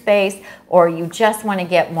freezer space or you just want to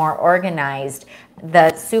get more organized,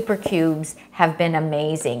 the SouperCubes have been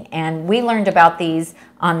amazing. And we learned about these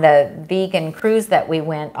on the vegan cruise that we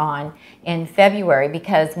went on in February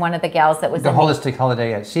because one of the gals that was the Holistic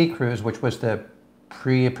Holiday at Sea cruise, which was the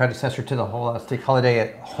predecessor to the Holistic Holiday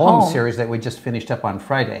at Home series that we just finished up on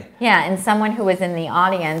Friday. Yeah, and someone who was in the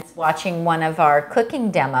audience watching one of our cooking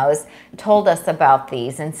demos told us about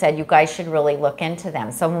these and said, you guys should really look into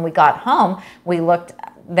them. So when we got home, we looked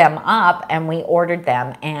them up and we ordered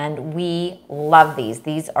them, and we love these.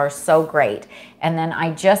 These are so great. And then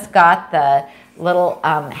I just got the little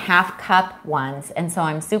half cup ones, and so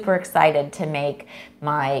I'm super excited to make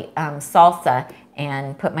my salsa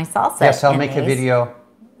and put my salsa Yes, I'll in make these. a video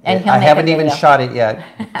And I haven't even shot it yet.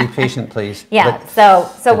 Be patient, please. Yeah,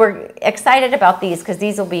 so we're excited about these because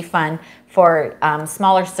these will be fun for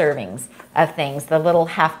smaller servings of things, the little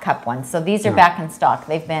half-cup ones. So these are back in stock.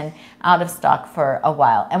 They've been out of stock for a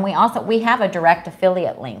while. And we have a direct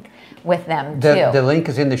affiliate link with them, too. The link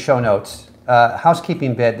is in the show notes.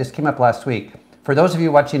 Housekeeping bit, this came up last week. For those of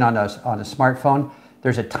you watching on a smartphone,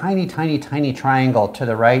 there's a tiny, tiny, tiny triangle to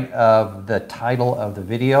the right of the title of the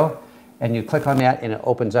video. And you click on that and it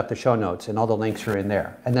opens up the show notes and all the links are in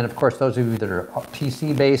there. And then of course, those of you that are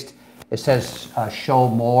PC based, it says show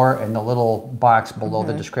more and the little box below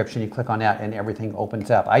the description, you click on that and everything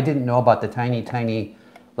opens up. I didn't know about the tiny, tiny,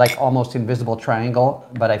 like almost invisible triangle,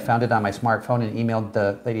 but I found it on my smartphone and emailed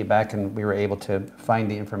the lady back and we were able to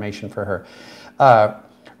find the information for her.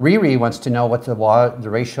 Riri wants to know what the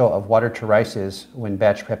ratio of water to rice is when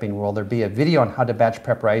batch prepping. Will there be a video on how to batch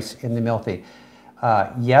prep rice in the Mealthy?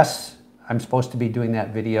 Yes. I'm supposed to be doing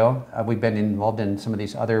that video. We've been involved in some of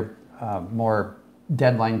these other more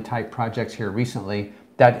deadline type projects here recently.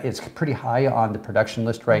 That is pretty high on the production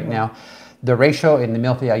list right now. The ratio in the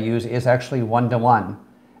Mealthy I use is actually 1-to-1.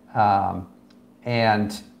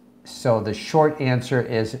 And so the short answer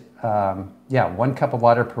is, 1 cup of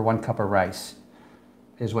water per 1 cup of rice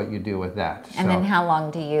is what you do with that. And then how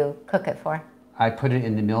long do you cook it for? I put it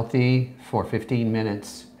in the Mealthy for 15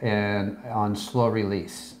 minutes and on slow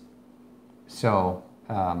release. So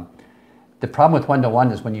the problem with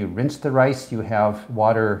 1-to-1 is when you rinse the rice, you have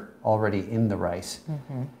water already in the rice.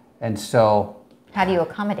 And so... How do you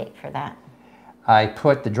accommodate for that? I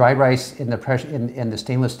put the dry rice in the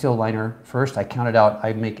stainless steel liner first. I counted out,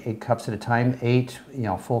 I make 8 cups at a time, 8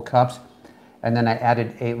 full cups. And then I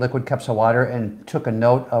added 8 liquid cups of water and took a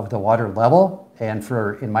note of the water level. And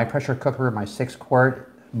in my pressure cooker, my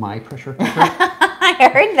 6-quart, my pressure cooker... I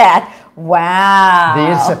heard that. Wow.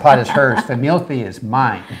 The Instant Pot is hers. The Mealthy is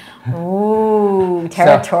mine. Ooh,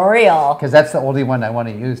 territorial. Because that's the only one I want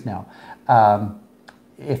to use now.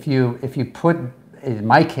 If you put, in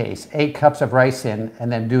my case, 8 cups of rice in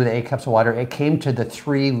and then do the 8 cups of water, it came to the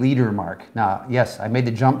 3-liter mark. Now, yes, I made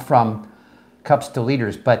the jump from cups to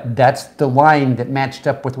liters, but that's the line that matched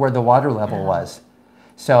up with where the water level was.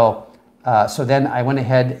 So then I went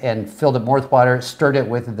ahead and filled it more with water, stirred it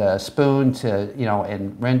with the spoon to,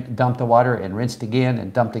 and dumped the water and rinsed again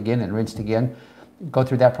and dumped again and rinsed again. Go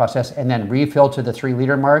through that process and then refill to the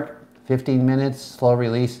 3-liter mark, 15 minutes, slow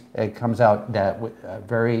release. It comes out that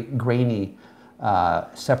very grainy,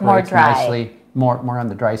 separates nicely, more on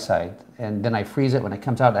the dry side. And then I freeze it when it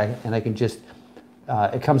comes out and I can just,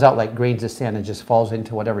 it comes out like grains of sand and just falls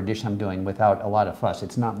into whatever dish I'm doing without a lot of fuss.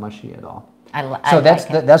 It's not mushy at all. So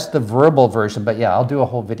that's the verbal version, but yeah, I'll do a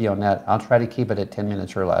whole video on that. I'll try to keep it at 10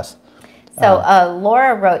 minutes or less. So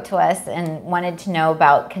Laura wrote to us and wanted to know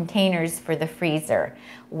about containers for the freezer.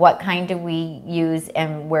 What kind do we use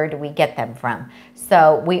and where do we get them from?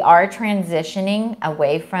 So we are transitioning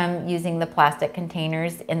away from using the plastic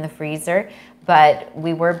containers in the freezer, but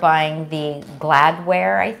we were buying the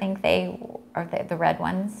Gladware, I think the red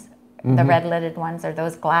ones, the red lidded ones. Are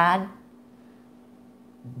those Glad?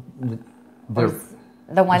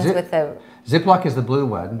 The ones with the... Ziploc is the blue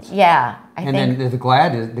ones. Yeah, I think. And then the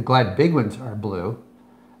Glad big ones are blue.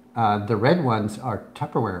 The red ones are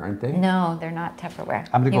Tupperware, aren't they? No, they're not Tupperware.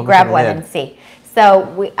 I'm gonna go grab one and see. So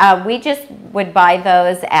we just would buy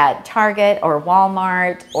those at Target or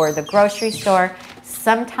Walmart or the grocery store.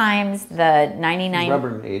 Sometimes the 99...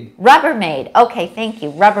 Rubbermaid. Rubbermaid. Okay, thank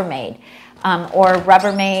you. Rubbermaid. Or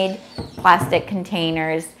Rubbermaid plastic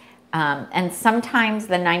containers. And sometimes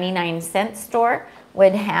the 99-cent store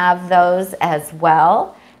would have those as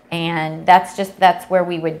well. And that's where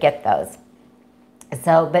we would get those.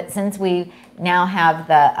 So, but since we now have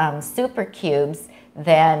the SouperCubes,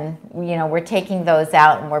 then, we're taking those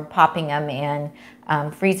out and we're popping them in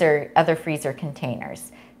other freezer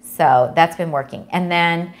containers. So that's been working. And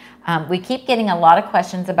then we keep getting a lot of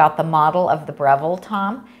questions about the model of the Breville,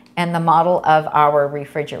 Tom, and the model of our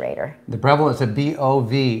refrigerator. The Breville is a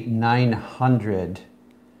BOV 900.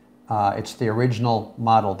 It's the original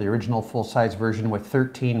model, the original full-size version with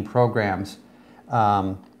 13 programs.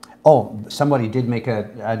 Somebody did make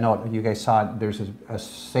a note. You guys saw it. There's a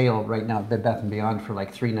sale right now at Bed Bath & Beyond for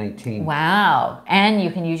like $3.19. Wow. And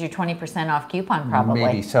you can use your 20% off coupon probably.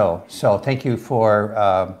 Maybe so. So thank you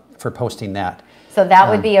for posting that. So that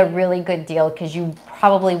would be a really good deal because you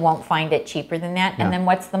probably won't find it cheaper than that. Yeah. And then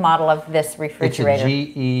what's the model of this refrigerator?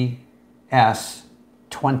 It's a GES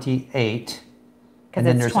 28.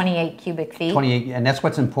 Because it's 28 cubic feet. 28, and that's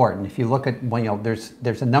what's important. If you look at, well, you know,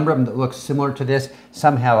 there's a number of them that look similar to this.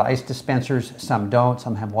 Some have ice dispensers, some don't.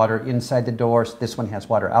 Some have water inside the doors. This one has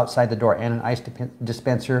water outside the door and an ice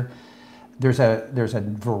dispenser. There's a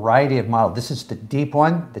variety of models. This is the deep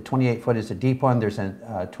one. The 28 foot is the deep one. There's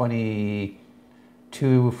a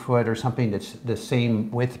 22 foot or something that's the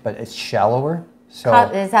same width, but it's shallower. So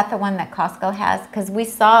is that the one that Costco has? Because we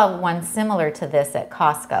saw one similar to this at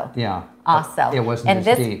Costco. Yeah. Also. It wasn't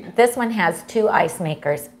as deep. This one has 2 ice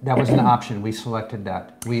makers. That was an option. We selected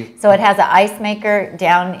that. So it has an ice maker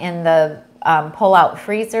down in the pull-out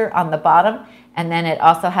freezer on the bottom, and then it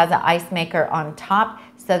also has an ice maker on top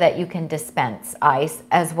so that you can dispense ice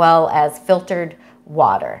as well as filtered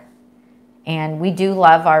water. And we do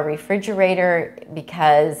love our refrigerator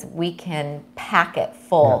because we can pack it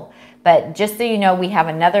full. Yeah. But just so you know, we have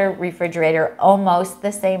another refrigerator almost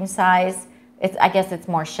the same size. I guess it's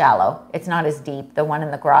more shallow. It's not as deep. The one in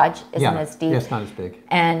the garage isn't as deep. Yeah, it's not as big.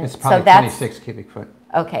 And it's probably so that's 26 cubic foot.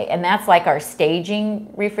 Okay, and that's like our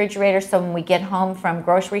staging refrigerator. So when we get home from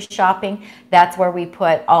grocery shopping, that's where we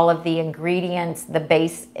put all of the ingredients, the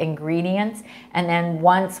base ingredients. And then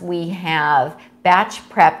once we have batch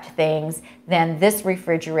prepped things, then this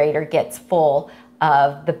refrigerator gets full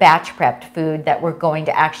of the batch prepped food that we're going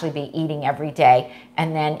to actually be eating every day.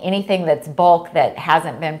 And then anything that's bulk that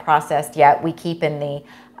hasn't been processed yet, we keep in the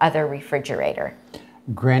other refrigerator.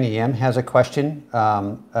 Granny M has a question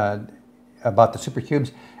about the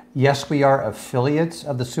SouperCubes. Yes, we are affiliates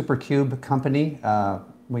of the SouperCube company.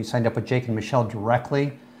 We signed up with Jake and Michelle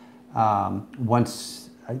directly.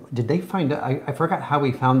 Did they find out? I forgot how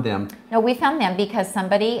we found them. No, we found them because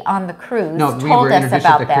somebody on the cruise told us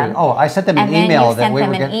about them. Oh, I sent them an email that we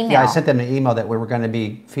were going. Yeah, I sent them an email that we were going to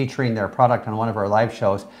be featuring their product on one of our live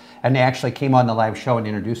shows, and they actually came on the live show and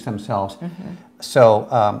introduced themselves. Mm-hmm. So,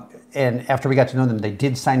 and after we got to know them, they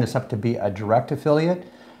did sign us up to be a direct affiliate,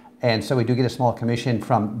 and so we do get a small commission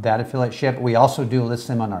from that affiliateship. We also do list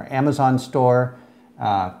them on our Amazon store.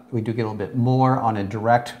 We do get a little bit more on a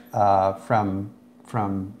direct from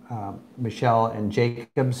Michelle and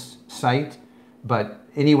Jacob's site, but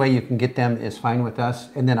any way you can get them is fine with us.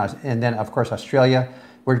 And then of course Australia,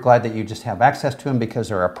 we're glad that you just have access to them because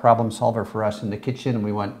they're a problem solver for us in the kitchen, and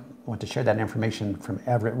we want to share that information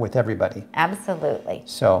with everybody. Absolutely.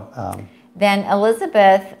 So then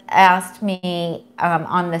Elizabeth asked me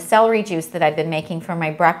on the celery juice that I've been making for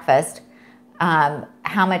my breakfast,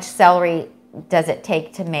 how much celery does it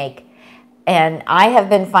take to make? And I have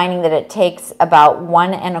been finding that it takes about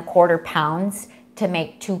 1 1/4 pounds to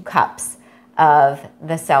make 2 cups of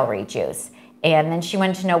the celery juice. And then she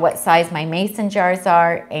wanted to know what size my mason jars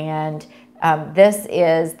are. And this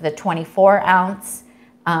is the 24 ounce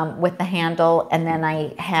with the handle. And then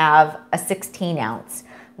I have a 16 ounce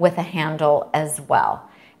with a handle as well.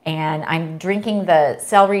 And I'm drinking the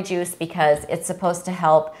celery juice because it's supposed to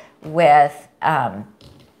help with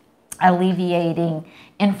alleviating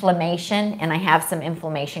inflammation, and I have some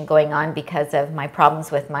inflammation going on because of my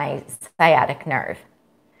problems with my sciatic nerve.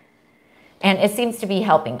 And it seems to be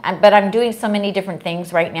helping, but I'm doing so many different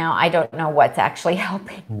things right now, I don't know what's actually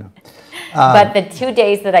helping. No. But the 2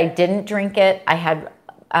 days that I didn't drink it, I had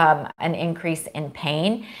an increase in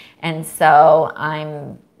pain, and so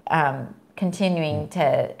I'm continuing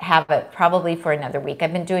to have it probably for another week.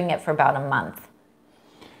 I've been doing it for about a month.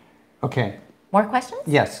 Okay. More questions?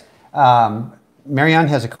 Yes. Marianne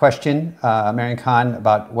has a question, Marianne Khan,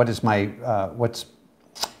 about what's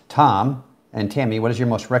Tom and Tami, what is your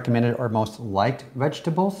most recommended or most liked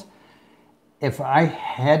vegetables? If I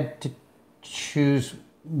had to choose,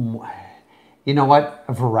 you know what,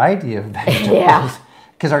 a variety of vegetables,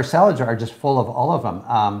 because our salads are just full of all of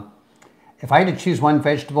them. If I had to choose one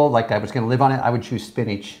vegetable, like I was going to live on it, I would choose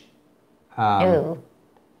spinach.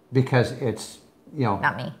 Because it's,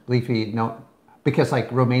 not me. Leafy, because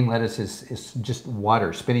like romaine lettuce is just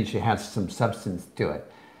water. Spinach has some substance to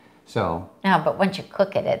it. So no, but once you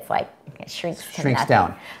cook it, it's like it shrinks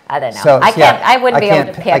down. I don't know. So, I wouldn't be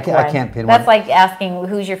able to pick one. I can't pin That's one. like asking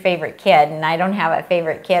who's your favorite kid, and I don't have a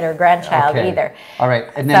favorite kid or grandchild either. All right,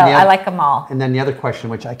 and then I like them all. And then the other question,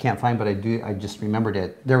 which I can't find, but I just remembered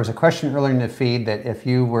it. There was a question earlier in the feed that if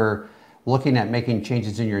you were looking at making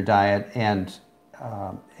changes in your diet and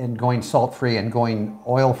going salt-free and going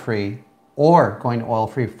oil-free, or going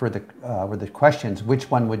oil-free for the questions, which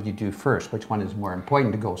one would you do first? Which one is more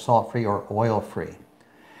important, to go salt-free or oil-free?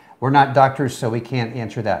 We're not doctors, so we can't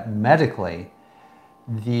answer that medically.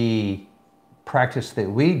 The practice that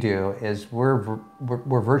we do is we're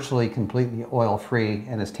virtually completely oil-free,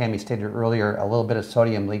 and as Tami stated earlier, a little bit of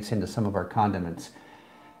sodium leaks into some of our condiments.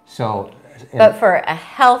 So But for a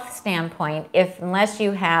health standpoint, unless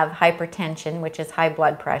you have hypertension, which is high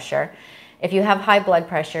blood pressure, if you have high blood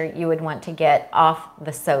pressure, you would want to get off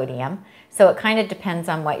the sodium. So it kind of depends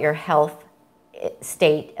on what your health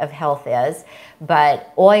state of health is.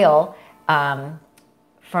 But oil,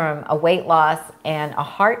 from a weight loss and a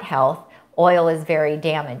heart health, oil is very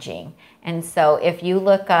damaging. And so if you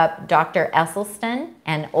look up Dr. Esselstyn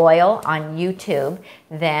and oil on YouTube,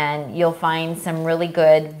 then you'll find some really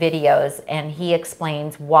good videos, and he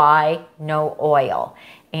explains why no oil.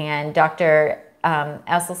 And Dr.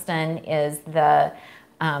 Esselstyn is the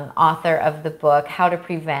author of the book, How to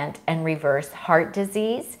Prevent and Reverse Heart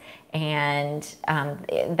Disease. And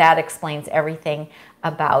that explains everything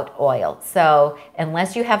about oil. So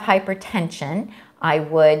unless you have hypertension, I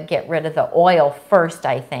would get rid of the oil first,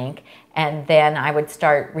 I think, and then I would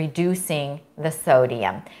start reducing the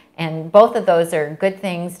sodium. And both of those are good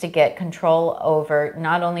things to get control over,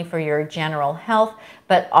 not only for your general health,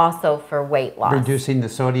 but also for weight loss. Reducing the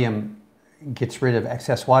sodium gets rid of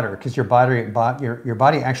excess water, because your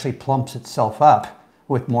body actually plumps itself up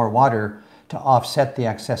with more water to offset the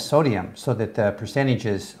excess sodium, so that the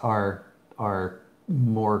percentages are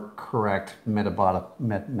more correct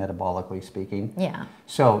metabolically speaking. Yeah.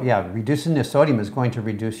 So yeah, reducing the sodium is going to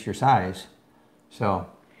reduce your size. So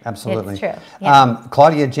absolutely. It's true. Yeah.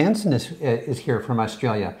 Claudia Jansen is here from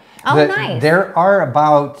Australia. Oh, nice. There are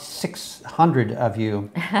about 600 of you,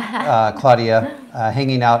 Claudia,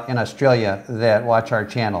 hanging out in Australia that watch our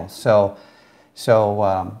channel. So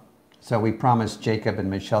we promised Jacob and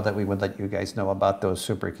Michelle that we would let you guys know about those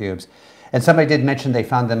SouperCubes. And somebody did mention they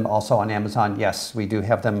found them also on Amazon. Yes, we do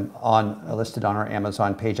have them listed on our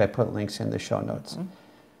Amazon page. I put links in the show notes. Mm-hmm.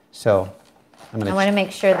 So I want to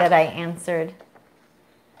make sure that I answered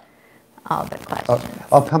all the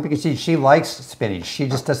questions. Pumpkin seed, she likes spinach. She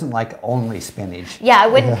just doesn't like only spinach. Yeah, I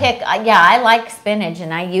wouldn't pick. Yeah, I like spinach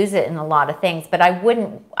and I use it in a lot of things, but I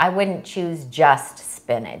wouldn't choose just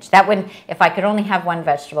spinach. That wouldn't. If I could only have one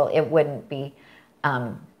vegetable, it wouldn't be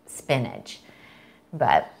spinach.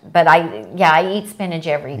 But I eat spinach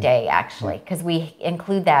every day, actually, because we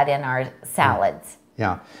include that in our salads.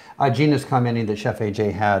 Yeah. Gina's commenting that Chef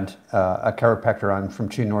AJ had a chiropractor on from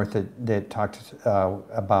True North that talked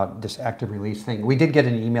about this active release thing. We did get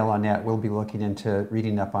an email on that. We'll be looking into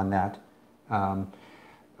reading up on that.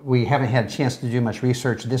 We haven't had a chance to do much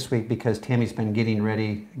research this week because Tami's been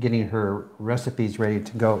getting her recipes ready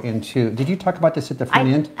to go into. Did you talk about this at the front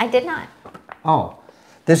end? I did not. Oh,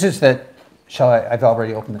 this is the. I've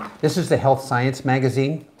already opened it. This is the Health Science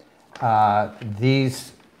magazine.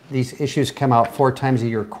 These issues come out 4 times a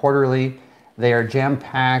year quarterly. They are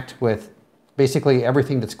jam-packed with basically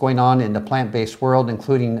everything that's going on in the plant-based world,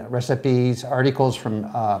 including recipes, articles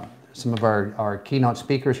from some of our keynote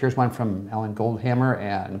speakers. Here's one from Ellen Goldhammer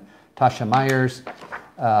and Tasha Myers.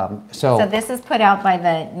 So this is put out by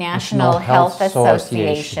the National Health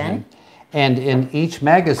Association. And in each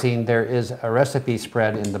magazine, there is a recipe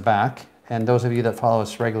spread in the back. And those of you that follow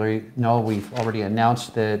us regularly know we've already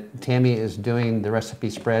announced that Tami is doing the recipe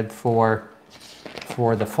spread for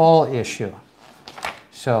the fall issue.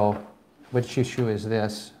 So which issue is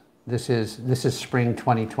this? This is spring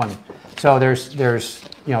 2020. So there's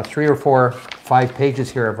 3 or 4, 5 pages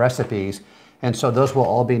here of recipes, and so those will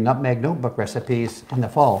all be Nutmeg Notebook recipes in the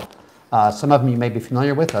fall. Some of them you may be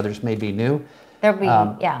familiar with, others may be new. There'll be,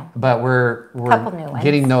 yeah. But we're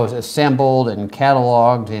getting those assembled and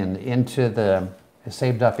cataloged and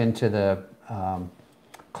saved up into the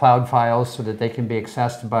cloud files so that they can be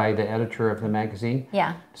accessed by the editor of the magazine.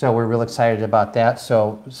 Yeah. So we're real excited about that.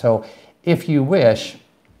 So if you wish,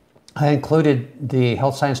 I included the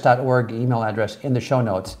healthscience.org email address in the show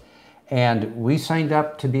notes. And we signed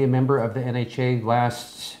up to be a member of the NHA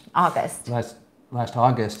last August.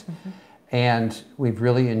 Mm-hmm. And we've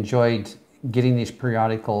really enjoyed getting these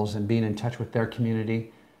periodicals and being in touch with their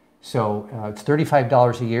community. So it's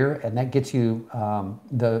 $35 a year, and that gets you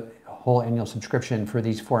the whole annual subscription for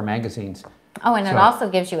these 4 magazines. Oh, and it also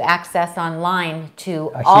gives you access online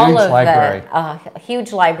to a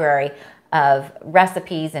huge library of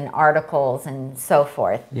recipes and articles and so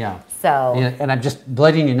forth. Yeah. So. And I'm just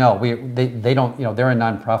letting you know, they don't, they're a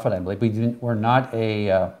nonprofit, I believe. We're not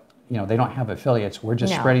a, they don't have affiliates. We're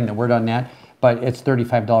just spreading the word on that. But it's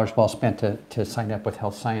 $35 well spent to sign up with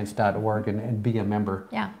healthscience.org and be a member.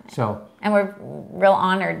 Yeah. So. And we're real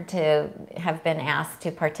honored to have been asked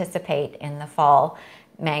to participate in the fall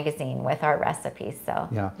magazine with our recipes. So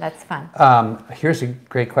that's fun. Here's a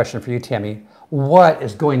great question for you, Tami. What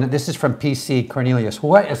is going on? This is from PC Cornelius.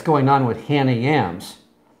 What is going on with Hannah yams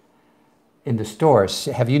in the stores?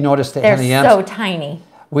 Have you noticed that Hannah yams? They're so tiny.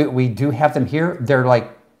 We do have them here. They're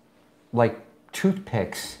like like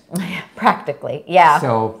toothpicks. Practically, yeah.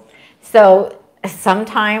 So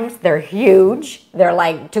sometimes they're huge. They're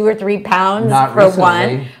like 2 or 3 pounds Not for recently.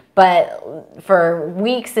 one. But for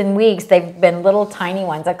weeks and weeks, they've been little tiny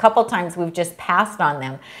ones. A couple times we've just passed on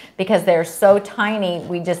them because they're so tiny.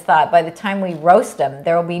 We just thought by the time we roast them,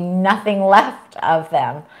 there will be nothing left of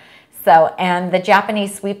them. So, and the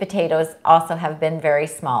Japanese sweet potatoes also have been very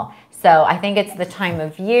small. So I think it's the time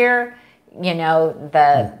of year. You know,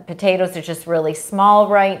 the potatoes are just really small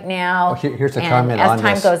right now. Oh, here's a and comment on as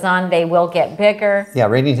time this. goes on, they will get bigger. Yeah,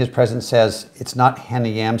 Rating His Presence says it's not henna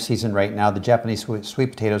yam season right now. The Japanese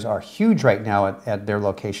sweet potatoes are huge right now at their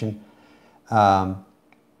location. Rainin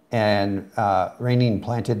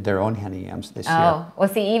planted their own henna yams this year. Oh, well,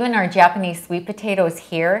 see, even our Japanese sweet potatoes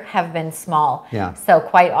here have been small. Yeah. So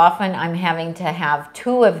quite often I'm having to have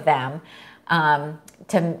 2 of them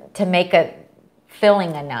to make it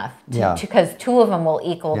filling enough. Because 2 of them will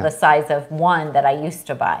equal the size of 1 that I used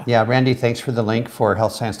to buy. Yeah, Randy, thanks for the link for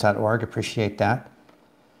healthscience.org. Appreciate that.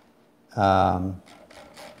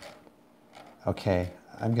 Okay,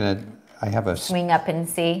 I have a... Swing up and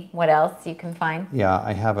see what else you can find. Yeah,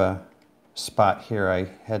 I have a spot here I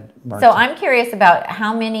had marked. So I'm curious about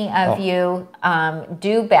how many of you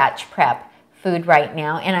do batch prep food right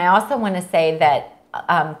now. And I also want to say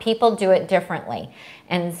that people do it differently.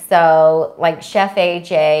 And so like Chef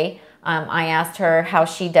AJ, I asked her how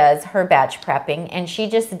she does her batch prepping, and she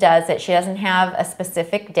just does it. She doesn't have a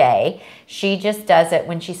specific day. She just does it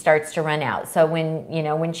when she starts to run out. So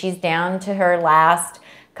when she's down to her last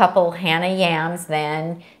couple Hannah yams,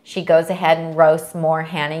 then she goes ahead and roasts more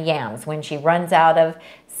Hannah yams. When she runs out of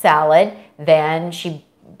salad, then she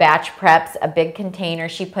batch preps a big container.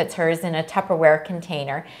 She puts hers in a Tupperware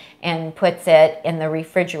container and puts it in the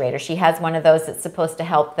refrigerator. She has one of those that's supposed to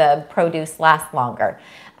help the produce last longer.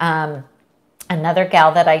 Another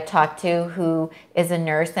gal that I talked to who is a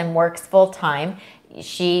nurse and works full-time,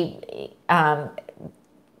 she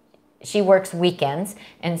works weekends,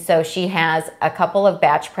 and so she has a couple of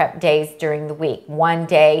batch prep days during the week. One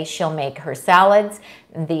day she'll make her salads,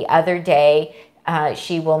 the other day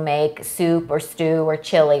she will make soup or stew or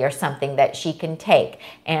chili or something that she can take.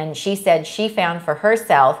 And she said she found for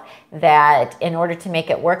herself that in order to make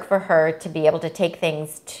it work for her to be able to take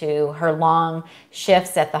things to her long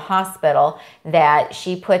shifts at the hospital, that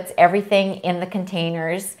she puts everything in the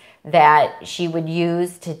containers that she would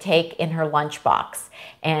use to take in her lunchbox.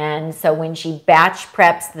 And so when she batch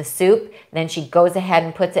preps the soup, then she goes ahead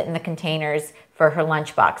and puts it in the containers for her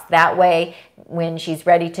lunchbox. That way, when she's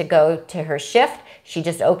ready to go to her shift, she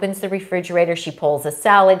just opens the refrigerator, she pulls a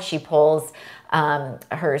salad, she pulls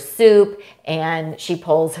her soup, and she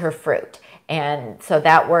pulls her fruit. And so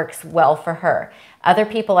that works well for her. Other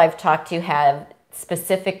people I've talked to have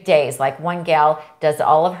specific days. Like one gal does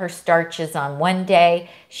all of her starches on one day.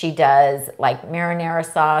 She does like marinara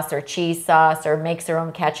sauce or cheese sauce or makes her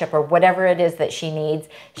own ketchup or whatever it is that she needs.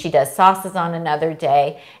 She does sauces on another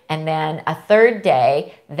day. And then a third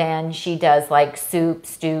day, then she does like soup,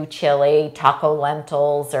 stew, chili, taco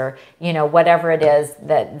lentils, or, you know, whatever it is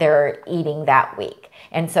that they're eating that week.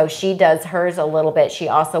 And so she does hers a little bit. She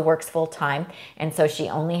also works full time. And so she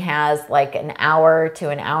only has like an hour to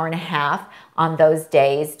an hour and a half on those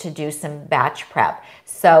days to do some batch prep.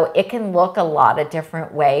 So it can look a lot of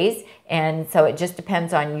different ways. And so it just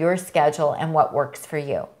depends on your schedule and what works for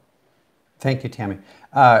you. Thank you, Tami.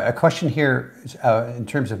 A question here in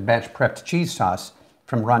terms of batch prepped cheese sauce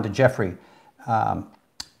from Rhonda Jeffrey.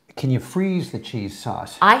 Can you freeze the cheese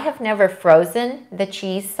sauce? I have never frozen the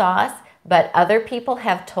cheese sauce, but other people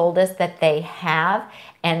have told us that they have,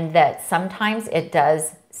 and that sometimes it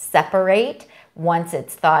does separate once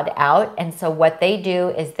it's thawed out. And so what they do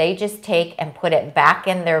is they just take and put it back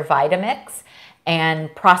in their Vitamix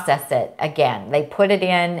and process it again. They put it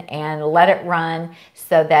in and let it run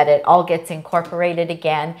so that it all gets incorporated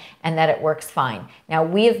again and that it works fine. Now,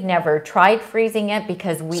 we've never tried freezing it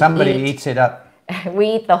because somebody eats it up.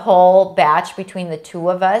 We eat the whole batch between the two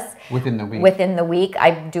of us. Within the week. Within the week.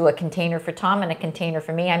 I do a container for Tom and a container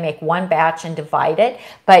for me. I make one batch and divide it.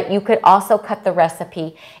 But you could also cut the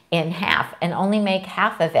recipe in half and only make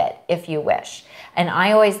half of it if you wish. And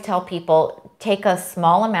I always tell people, take a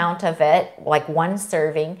small amount of it, like one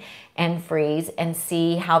serving, and freeze and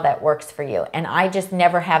see how that works for you. And I just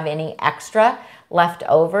never have any extra left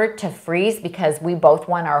over to freeze because we both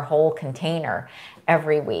want our whole container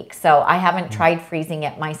every week. So I haven't tried freezing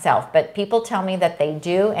it myself, but people tell me that they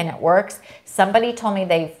do and it works. Somebody told me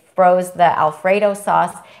they froze the Alfredo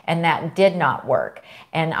sauce and that did not work.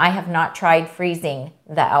 And I have not tried freezing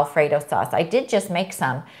the Alfredo sauce. I did just make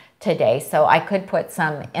some today, so I could put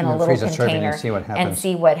some in a little container and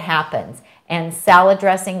see what happens. And salad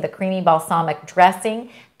dressing, the creamy balsamic dressing,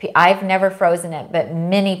 I've never frozen it, but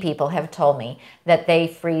many people have told me that they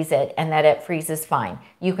freeze it and that it freezes fine.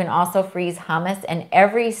 You can also freeze hummus, and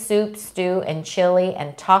every soup, stew, and chili,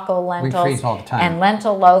 and taco lentils, we freeze all the time. And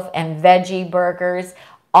lentil loaf, and veggie burgers,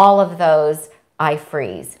 all of those I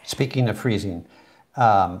freeze. Speaking of freezing,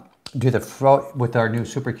 with our new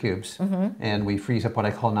SouperCubes, and we freeze up what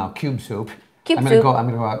I call now cube soup. I'm going to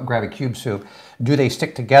go grab a cube soup. Do they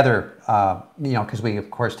stick together? You know, because we of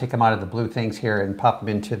course take them out of the blue things here and pop them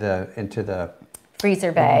into the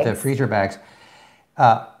freezer bags. The freezer bags.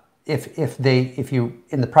 If you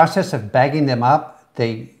in the process of bagging them up,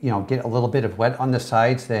 they get a little bit of wet on the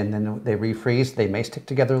sides, then they refreeze. They may stick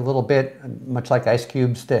together a little bit, much like ice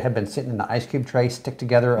cubes that have been sitting in the ice cube tray stick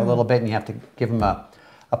together a little bit, and you have to give them a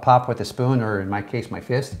pop with a spoon, or in my case, my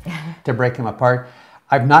fist, to break them apart.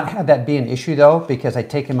 I've not had that be an issue though, because I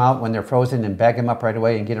take them out when they're frozen and bag them up right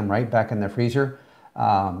away and get them right back in the freezer.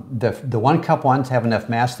 The 1 cup ones have enough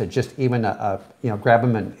mass that just even grab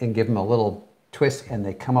them and give them a little twist and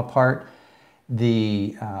they come apart.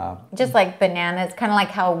 Just like bananas, kind of like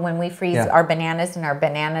how when we freeze our bananas, and our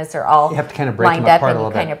bananas are all you have to kind of break them apart a little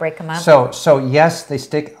bit. Kind of break them up. So yes, they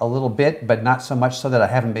stick a little bit, but not so much so that I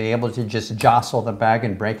haven't been able to just jostle the bag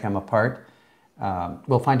and break them apart.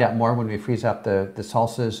 We'll find out more when we freeze up the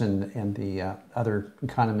salsas and the other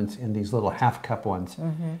condiments in these little half cup ones.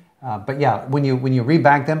 But yeah, when you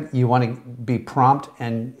rebag them, you want to be prompt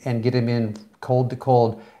and get them in cold to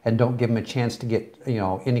cold, and don't give them a chance to get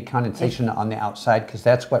any condensation on the outside, because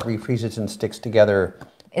that's what refreezes and sticks together.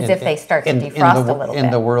 If they start to defrost a little bit.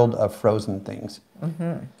 In the world of frozen things.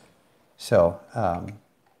 So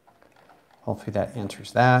hopefully that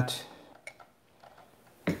answers that.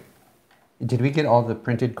 Did we get all the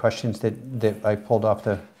printed questions that I pulled off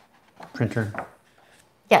the printer?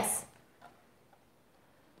 Yes.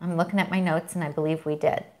 I'm looking at my notes, and I believe we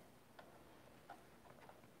did.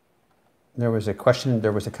 There was a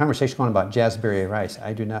conversation going about jazzberry rice.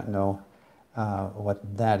 I do not know what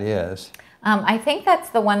that is. I think that's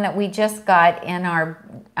the one that we just got in our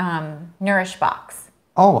Nourish box.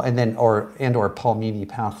 Oh, or palmini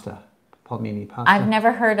pasta. Palmini pasta. I've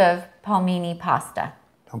never heard of palmini pasta.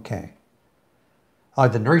 Okay. Oh,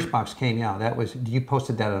 the Nourish box came out. You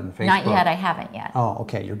posted that on Facebook? Not yet. I haven't yet. Oh,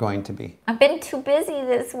 okay. You're going to be. I've been too busy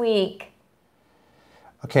this week.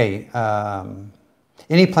 Okay.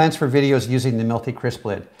 Any plans for videos using the Mealthy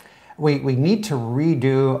CrispLid? We need to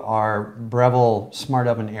redo our Breville Smart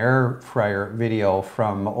Oven Air Fryer video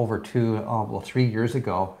from over 3 years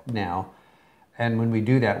ago now. And when we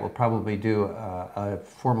do that, we'll probably do a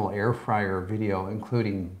formal air fryer video,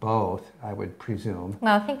 including both, I would presume.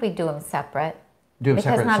 Well, I think we do them separate.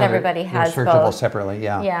 Because not everybody has they're searchable both. Separately,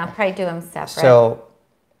 yeah. Yeah, probably do them separate. So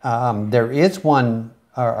there is one,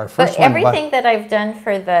 our first one. But everything that I've done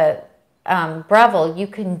for the Breville, you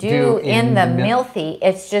can do in the Mealthy.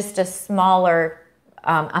 It's just a smaller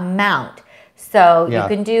amount. So you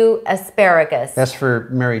can do asparagus. That's for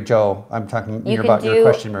Mary Jo. I'm talking about your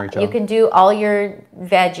question, Mary Jo. You can do all your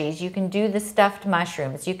veggies. You can do the stuffed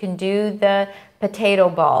mushrooms. You can do the potato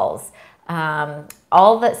balls.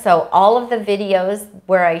 All of the videos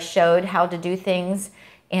where I showed how to do things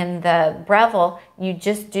in the Breville, you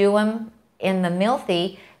just do them in the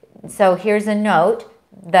Mealthy. So here's a note: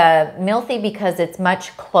 the Mealthy, because it's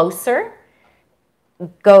much closer,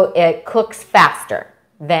 it cooks faster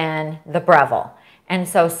than the Breville. And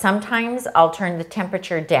so sometimes I'll turn the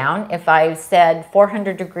temperature down. If I said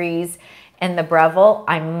 400 degrees in the Breville,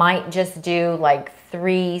 I might just do like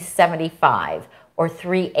 375 or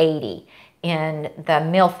 380 in the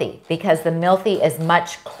Mealthy, because the Mealthy is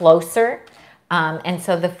much closer, and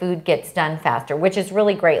so the food gets done faster, which is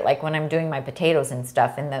really great. Like when I'm doing my potatoes and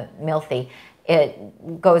stuff in the Mealthy,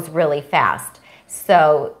 it goes really fast.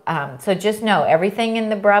 So just know everything in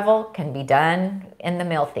the Breville can be done in the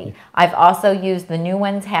Mealthy. I've also used, the new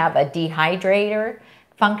ones have a dehydrator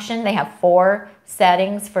function. They have 4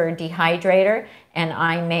 settings for dehydrator, and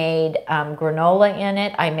I made granola in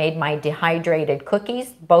it. I made my dehydrated cookies.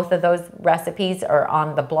 Both of those recipes are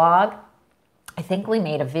on the blog. I think we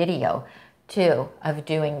made a video too of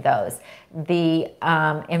doing those.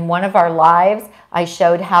 In one of our lives, I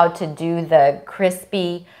showed how to do the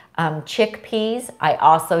crispy chickpeas. I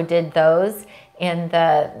also did those in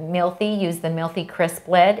the Mealthy, use the Mealthy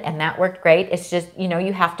CrispLid, and that worked great. It's just,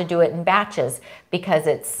 you have to do it in batches because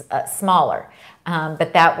it's smaller.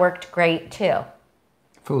 But that worked great too.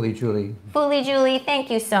 Fooly Julie,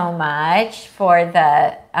 thank you so much for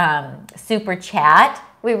the super chat.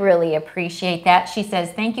 We really appreciate that. She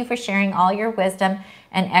says, thank you for sharing all your wisdom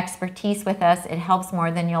and expertise with us. It helps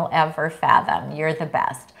more than you'll ever fathom. You're the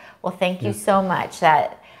best. Well, thank you so much.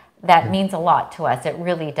 That means a lot to us. It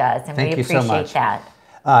really does, and we appreciate that.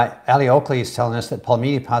 Ali Oakley is telling us that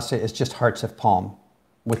palmini pasta is just hearts of palm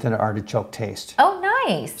with an artichoke taste. Oh,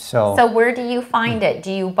 nice. So where do you find it?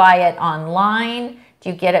 Do you buy it online? Do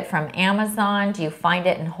you get it from Amazon? Do you find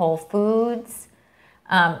it in Whole Foods?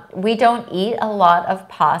 We don't eat a lot of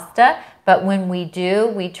pasta, but when we do,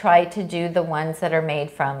 we try to do the ones that are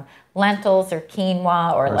made from lentils or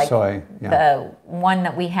quinoa or like soy, the one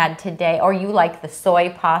that we had today. Or you like the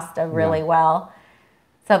soy pasta really well.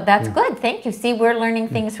 So that's good. Thank you. See, we're learning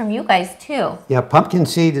things from you guys too. Yeah, Pumpkin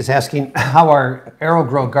Seed is asking how our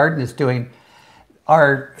AeroGrow garden is doing.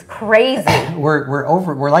 It's crazy.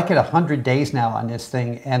 We're like at 100 days now on this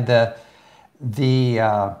thing, and the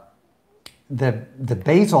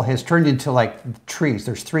basil has turned into like trees.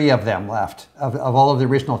 There's 3 of them left of all of the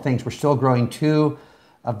original things. We're still growing 2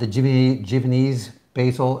 of the Javanese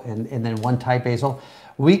basil and then 1 Thai basil.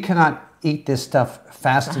 We cannot eat this stuff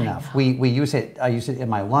fast enough. We use it. I use it in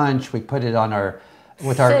my lunch. We put it on our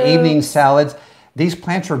evening salads. These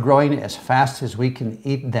plants are growing as fast as we can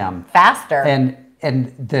eat them. Faster.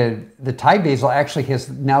 And the Thai basil actually has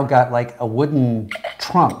now got like a wooden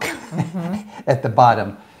trunk at the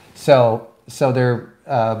bottom. So they're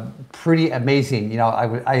pretty amazing. You know,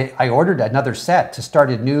 I ordered another set to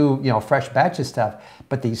start a new, fresh batch of stuff,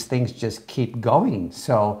 but these things just keep going.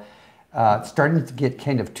 So it's starting to get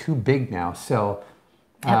kind of too big now. So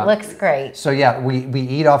it looks great. So yeah, we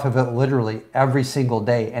eat off of it literally every single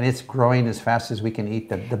day, and it's growing as fast as we can eat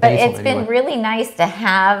the basil. But it's been really nice to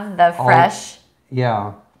have the fresh.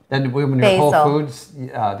 Yeah. Then when we were at Whole Foods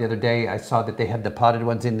the other day, I saw that they had the potted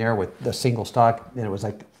ones in there with the single stock, and it was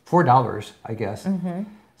like $4, I guess.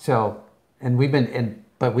 So, and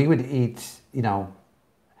but we would eat,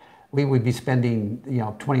 we would be spending,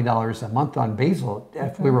 $20 a month on basil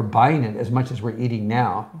if we were buying it as much as we're eating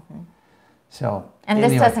now. So. And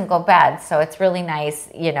this doesn't go bad, so it's really nice,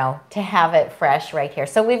 to have it fresh right here.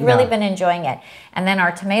 So we've really been enjoying it. And then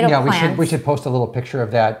our tomato plants. Yeah, we should post a little picture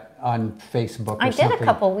of that on Facebook or something. I did a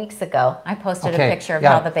couple weeks ago. I posted a picture of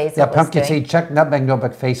how the basil was doing. Yeah, Pumpkin Seed, check Nutmeg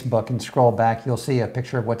Notebook Facebook and scroll back. You'll see a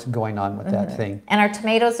picture of what's going on with that thing. And our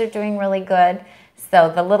tomatoes are doing really good.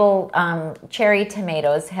 So the little cherry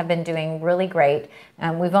tomatoes have been doing really great.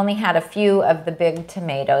 We've only had a few of the big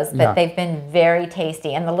tomatoes, but they've been very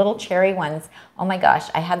tasty. And the little cherry ones, oh my gosh,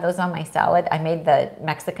 I had those on my salad. I made the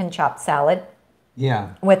Mexican chopped salad.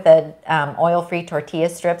 Yeah. With the oil-free tortilla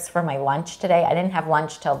strips for my lunch today. I didn't have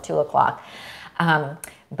lunch till 2 o'clock.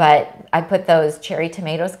 But I put those cherry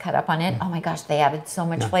tomatoes cut up on it. Oh my gosh, they added so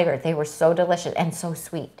much flavor. They were so delicious and so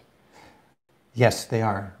sweet. Yes, they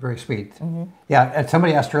are. Very sweet. Yeah, and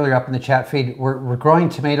somebody asked earlier up in the chat feed, we're growing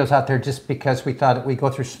tomatoes out there just because we thought we go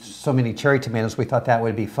through so many cherry tomatoes, we thought that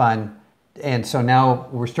would be fun. And so now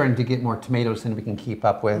we're starting to get more tomatoes than we can keep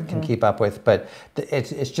up with. But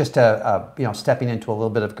it's just stepping into a little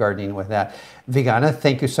bit of gardening with that. Vegana,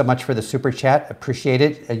 thank you so much for the super chat. Appreciate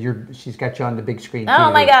it. She's got you on the big screen. Oh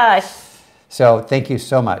my gosh! So thank you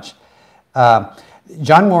so much,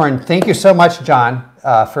 John Warren. Thank you so much, John,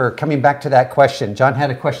 for coming back to that question. John had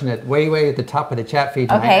a question way at the top of the chat feed,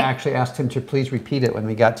 and I actually asked him to please repeat it when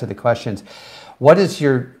we got to the questions. What is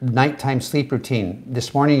your nighttime sleep routine?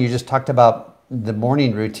 This morning you just talked about the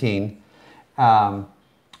morning routine.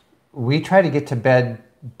 We try to get to bed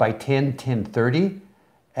by 10:30,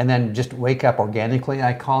 and then just wake up organically,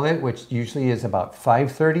 I call it, which usually is about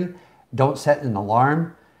 5:30. Don't set an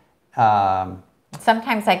alarm.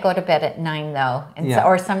 Sometimes I go to bed at 9 though,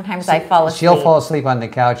 or sometimes I fall asleep. She'll fall asleep on the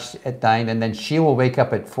couch at 9, and then she will wake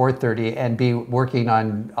up at 4:30 and be working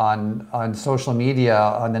on social media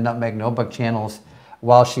on the Nutmeg Notebook channels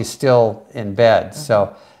while she's still in bed.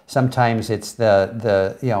 So sometimes it's that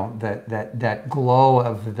glow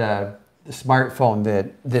of the smartphone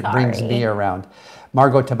that brings me around.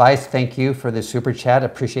 Margot Tobias, thank you for the super chat.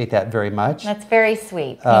 Appreciate that very much. That's very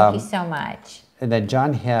sweet. Thank you so much. And then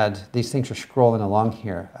John had, these things are scrolling along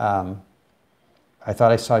here. I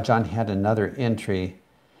thought I saw John had another entry.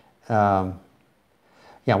 What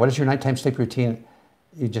is your nighttime sleep routine?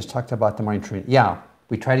 You just talked about the morning routine. Yeah,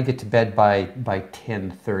 we try to get to bed by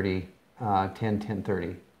 10:30,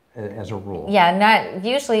 10:30 as a rule. Yeah, not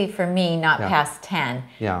usually for me, not past 10.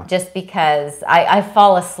 Yeah. Just because I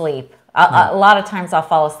fall asleep. A lot of times I'll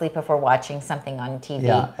fall asleep if we're watching something on TV.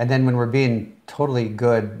 Yeah, and then when we're being totally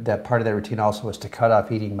good, that part of that routine also is to cut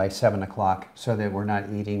off eating by 7 o'clock so that we're not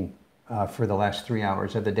eating for the last 3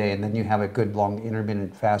 hours of the day. And then you have a good long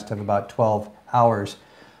intermittent fast of about 12 hours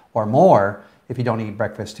or more if you don't eat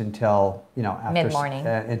breakfast until, you know, after mid-morning,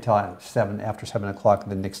 until after 7 o'clock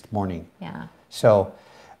the next morning. Yeah. So,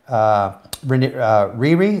 Riri,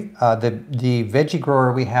 the veggie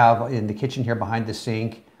grower we have in the kitchen here behind the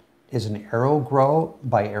sink is an AeroGrow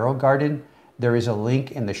by AeroGarden. There is a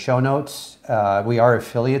link in the show notes. We are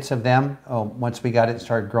affiliates of them. Once we got it,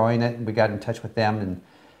 started growing it, we got in touch with them,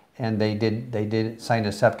 and they did sign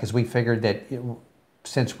us up because we figured that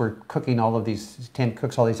since we're cooking all of these, Tim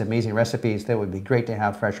cooks all these amazing recipes, that would be great to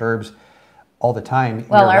have fresh herbs all the time.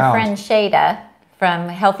 Well, our friend Shada from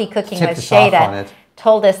Healthy Cooking with Shada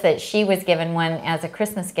told us that she was given one as a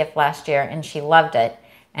Christmas gift last year and she loved it.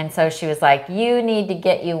 And so she was like, you need to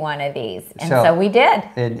get you one of these. And so we did.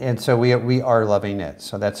 And so we are loving it.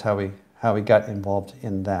 So that's how we got involved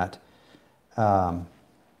in that. Oh,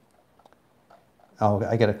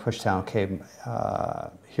 I got to push down. Okay.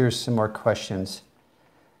 Here's some more questions.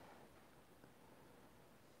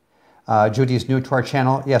 Judy's new to our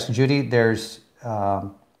channel. Yes, Judy, there's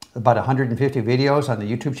about 150 videos on the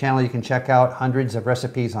YouTube channel you can check out, hundreds of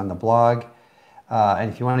recipes on the blog.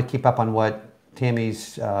 And if you want to keep up on what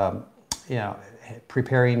Tami's you know,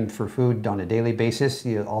 preparing for food on a daily basis,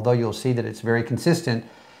 although you'll see that it's very consistent,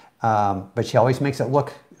 but she always makes it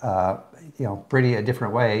look you know, pretty a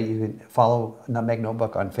different way. You can follow Nutmeg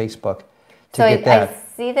Notebook on Facebook to get that. I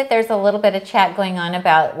see that there's a little bit of chat going on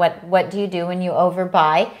about what do you do when you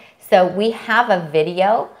overbuy. So we have a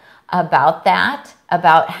video about that,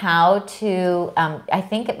 about how to, I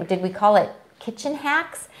think, did we call it kitchen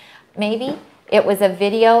hacks, maybe? It was a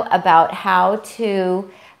video about how to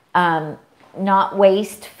not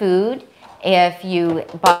waste food if you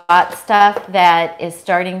bought stuff that is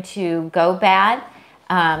starting to go bad,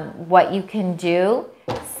 what you can do.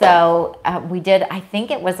 So we did, I think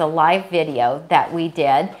it was a live video that we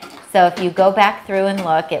did. So if you go back through and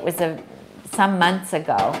look, it was some months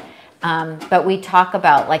ago. But we talk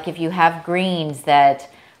about, like, if you have greens that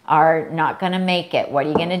are not going to make it, what are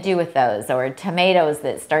you going to do with those? Or tomatoes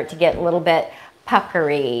that start to get a little bit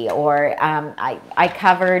puckery, or I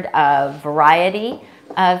covered a variety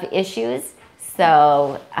of issues.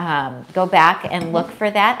 So go back and look for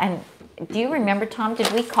that. And do you remember, Tom,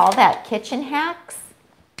 did we call that kitchen hacks?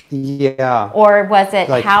 Yeah. Or was it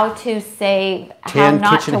like how to save, how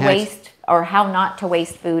not to waste, or how not to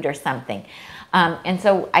waste food or something? And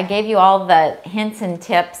so I gave you all the hints and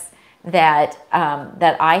tips that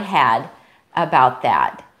that I had about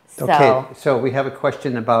that. So, okay, so we have a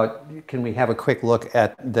question about, can we have a quick look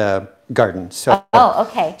at the garden? So, oh,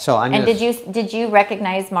 okay. So and did you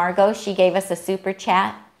recognize Margot? She gave us a super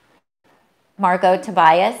chat. Margot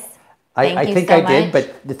Tobias. I think I did,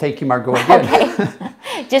 but thank you, Margot, again.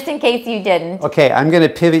 Okay. Just in case you didn't. Okay, I'm going to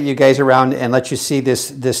pivot you guys around and let you see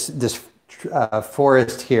this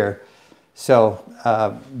forest here. So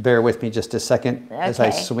bear with me just a second as I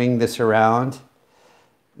swing this around.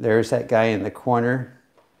 There's that guy in the corner.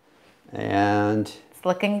 And it's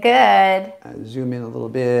looking good. Zoom in a little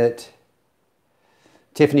bit.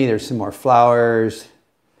 Tiffany, there's some more flowers.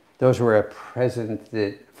 Those were a present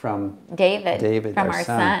from David, from our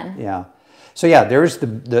son. Yeah. So yeah, there's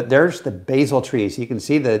the basil trees. You can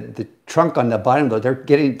see the trunk on the bottom though.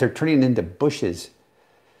 They're turning into bushes.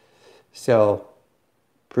 So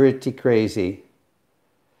pretty crazy.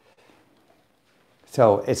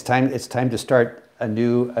 So it's time to start a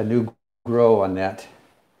new grow on that.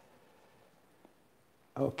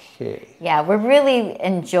 Okay. Yeah, we're really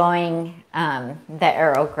enjoying the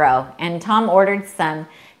AeroGrow, and Tom ordered some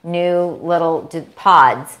new little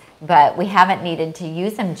pods, but we haven't needed to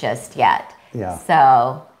use them just yet. Yeah.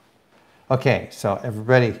 So. Okay, so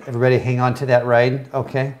everybody hang on to that ride,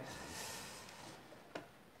 okay? All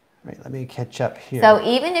right, let me catch up here. So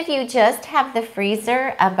even if you just have the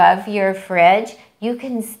freezer above your fridge, you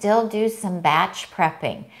can still do some batch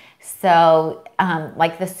prepping. So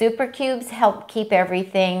like the SouperCubes help keep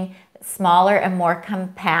everything smaller and more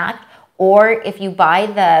compact. Or if you buy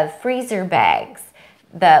the freezer bags,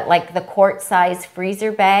 like the quart size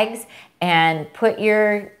freezer bags, and put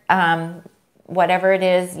your whatever it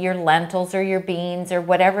is, your lentils or your beans or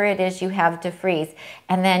whatever it is you have to freeze,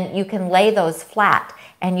 and then you can lay those flat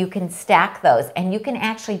and you can stack those, and you can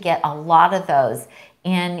actually get a lot of those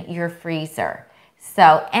in your freezer.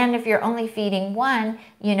 So, and if you're only feeding one,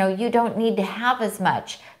 you know, you don't need to have as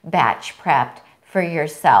much batch prepped for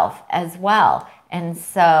yourself as well. And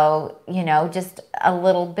so, you know, just a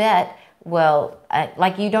little bit will,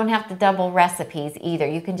 like, you don't have to double recipes either.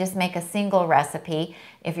 You can just make a single recipe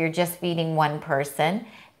if you're just feeding one person.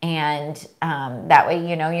 And that way,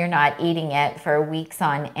 you know, you're not eating it for weeks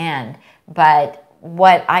on end. But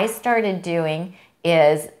what I started doing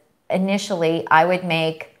is initially I would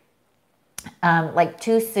make like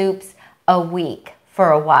 2 soups a week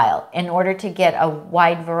for a while in order to get a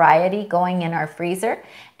wide variety going in our freezer.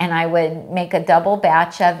 And I would make a double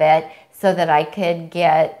batch of it so that I could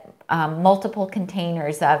get multiple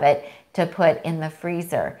containers of it to put in the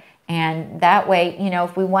freezer. And that way, you know,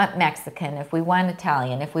 if we want Mexican, if we want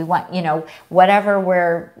Italian, if we want, you know, whatever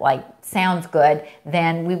we're like sounds good,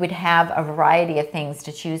 then we would have a variety of things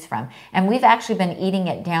to choose from. And we've actually been eating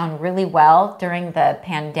it down really well during the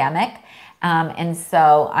pandemic. And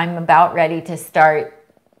so I'm about ready to start,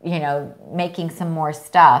 you know, making some more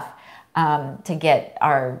stuff to get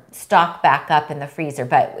our stock back up in the freezer.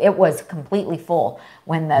 But it was completely full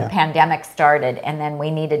when the pandemic started, and then we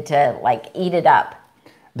needed to like eat it up.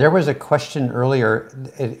 There was a question earlier,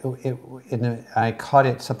 I caught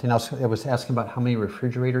it, something else. It was asking about how many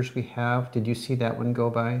refrigerators we have. Did you see that one go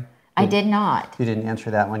by? I did not. You didn't answer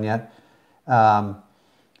that one yet.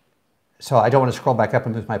 So I don't want to scroll back up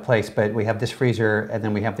and lose my place, but we have this freezer, and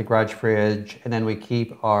then we have the garage fridge, and then we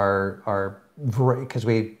keep our because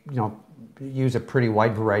we use a pretty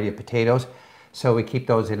wide variety of potatoes, so we keep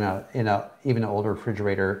those in a even older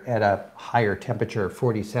refrigerator at a higher temperature,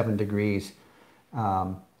 47 degrees.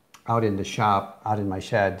 Out in the shop, out in my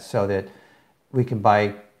shed, so that we can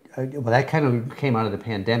buy. Well, that kind of came out of the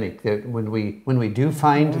pandemic. That when we do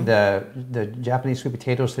find the Japanese sweet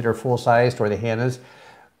potatoes that are full sized, or the Hannahs,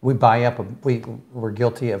 we buy up. We're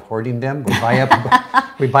guilty of hoarding them. We buy up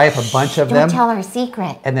a bunch of them. Don't tell our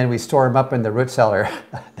secret. And then we store them up in the root cellar,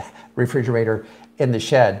 refrigerator in the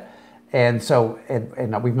shed. And so,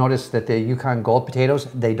 and we've noticed that the Yukon Gold potatoes,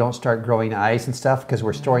 they don't start growing eyes and stuff because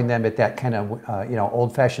we're storing them at that kind of,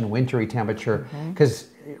 old-fashioned wintry temperature. Because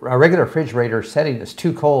a regular refrigerator setting is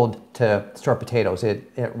too cold to store potatoes.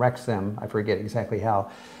 It wrecks them. I forget exactly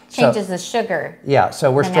how. Changes the sugar. Yeah,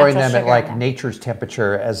 so we're storing them at like nature's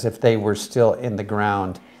temperature, as if they were still in the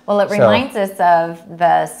ground. Well, it reminds us of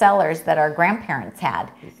the cellars that our grandparents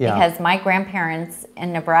had. Yeah. Because my grandparents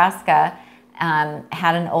in Nebraska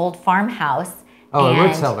had an old farmhouse. Oh, a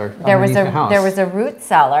root cellar. There was a root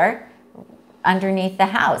cellar underneath the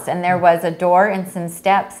house, and there was a door and some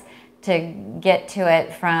steps to get to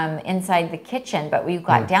it from inside the kitchen. But we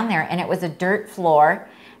got down there, and it was a dirt floor.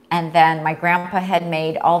 And then my grandpa had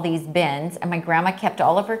made all these bins, and my grandma kept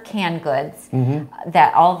all of her canned goods,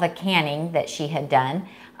 all the canning that she had done,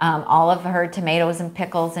 all of her tomatoes and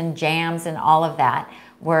pickles and jams and all of that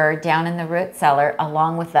were down in the root cellar,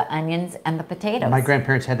 along with the onions and the potatoes. My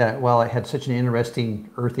grandparents had that. Well, it had such an interesting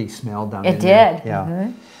earthy smell down in there. It did.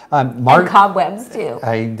 Yeah. And cobwebs too.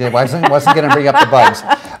 I wasn't going to bring up the bugs.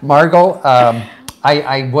 Margot,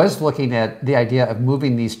 I was looking at the idea of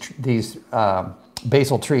moving these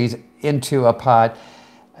basil trees into a pot,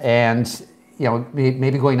 and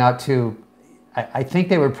maybe going out to. I think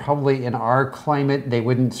they would probably, in our climate, they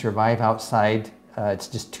wouldn't survive outside. It's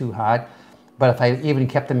just too hot. But if I even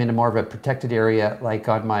kept them in more of a protected area, like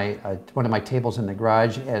on my one of my tables in the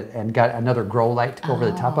garage, and got another grow light to go over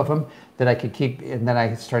the top of them, that I could keep, and then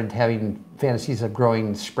I started having fantasies of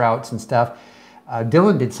growing sprouts and stuff.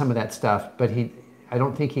 Dillon did some of that stuff, but I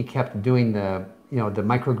don't think he kept doing the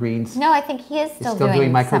microgreens. No, I think he is still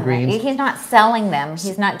doing microgreens. He's not selling them.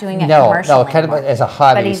 He's not doing it commercially. No, kind anymore. of as a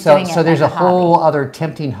hobby. But he's doing it there's like a whole other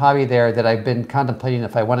tempting hobby there that I've been contemplating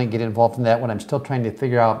if I want to get involved in that, when I'm still trying to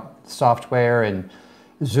figure out software and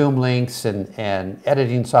Zoom links and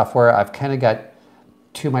editing software. I've kind of got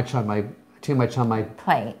too much on my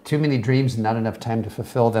plate. Too many dreams and not enough time to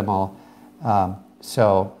fulfill them all.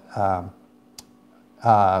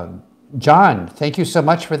 John, thank you so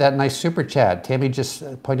much for that nice super chat. Tammy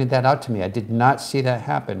just pointed that out to me. I did not see that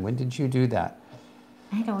happen. When did you do that?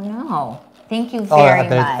 I don't know. Thank you very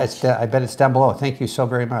much. I bet it's down below. Thank you so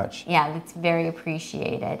very much. Yeah, that's very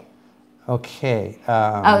appreciated. Okay.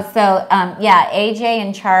 AJ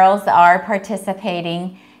and Charles are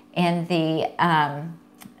participating in the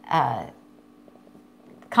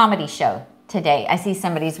comedy show today. I see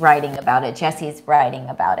somebody's writing about it. Jesse's writing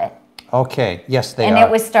about it. Okay. Yes, they are. And it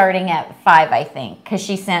was starting at 5, I think, because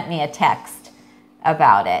she sent me a text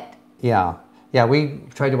about it. Yeah. Yeah, we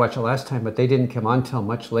tried to watch it last time, but they didn't come on till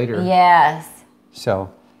much later. Yes.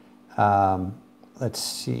 So, let's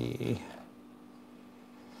see.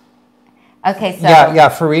 Okay, so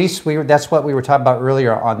Faris, that's what we were talking about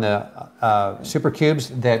earlier on the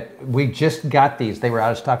SouperCubes, that we just got these. They were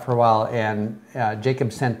out of stock for a while, and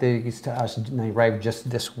Jacob sent these to us, and they arrived just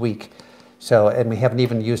this week. So, and we haven't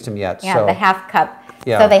even used them yet. Yeah, the half cup.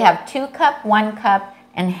 Yeah. So they have 2 cup, 1 cup,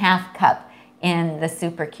 and half cup in the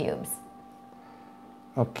SouperCubes.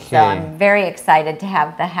 Okay. So I'm very excited to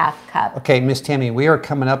have the half cup. Okay, Miss Tami, we are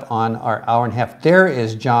coming up on our hour and a half. There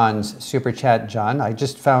is John's super chat, John. I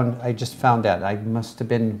just found that. I must have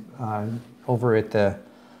been over at the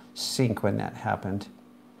sink when that happened.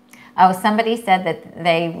 Oh, somebody said that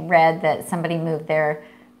they read that somebody moved their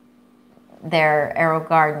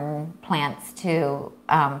AeroGarden plants to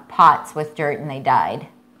pots with dirt and they died.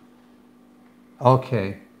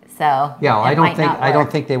 Okay. So yeah, I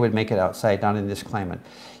don't think they would make it outside, not in this climate.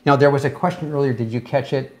 You know, there was a question earlier. Did you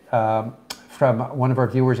catch it from one of our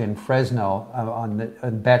viewers in Fresno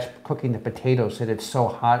on batch cooking the potatoes? Said it's so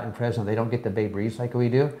hot in Fresno they don't get the bay breeze like we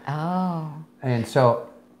do. Oh. And so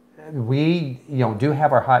we do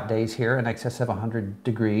have our hot days here in excess of 100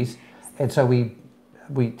 degrees, and so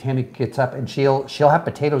Tami gets up and she'll have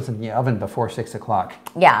potatoes in the oven before 6 o'clock.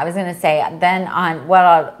 Yeah, I was going to say then on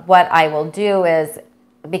what I will do is,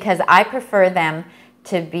 because I prefer them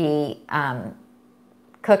to be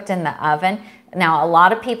cooked in the oven. Now, a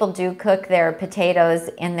lot of people do cook their potatoes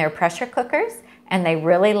in their pressure cookers, and they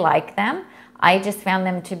really like them. I just found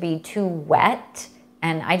them to be too wet,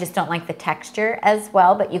 and I just don't like the texture as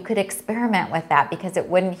well, but you could experiment with that because it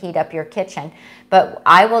wouldn't heat up your kitchen. But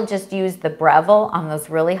I will just use the Breville on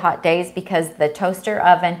those really hot days because the toaster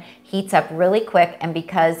oven heats up really quick, and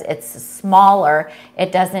because it's smaller,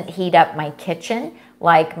 it doesn't heat up my kitchen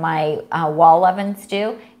like my wall ovens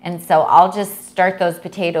do. And so I'll just start those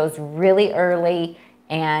potatoes really early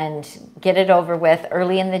and get it over with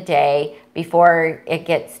early in the day before it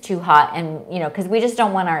gets too hot. And because we just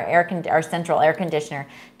don't want our central air conditioner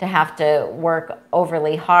to have to work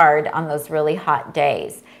overly hard on those really hot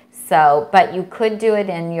days. So, but you could do it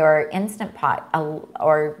in your Instant Pot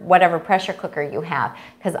or whatever pressure cooker you have,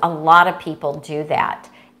 because a lot of people do that.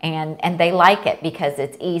 And they like it because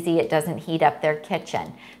it's easy. It doesn't heat up their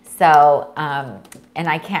kitchen. So, and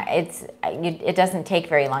it doesn't take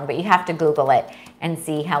very long, but you have to Google it and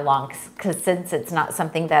see how long, because since it's not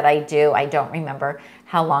something that I do, I don't remember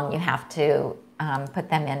how long you have to put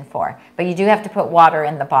them in for. But you do have to put water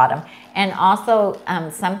in the bottom. And also,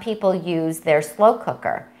 some people use their slow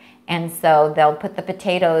cooker. And so they'll put the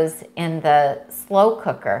potatoes in the slow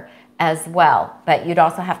cooker as well. But you'd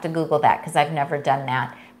also have to Google that because I've never done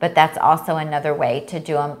that. But that's also another way to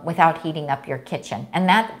do them without heating up your kitchen. And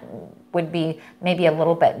that would be maybe a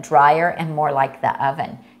little bit drier and more like the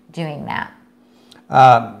oven doing that.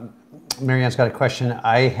 Marianne's got a question.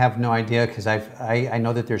 I have no idea because I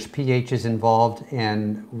know that there's pHs involved,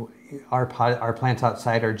 and our plants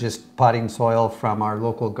outside are just potting soil from our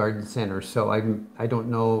local garden center. So I don't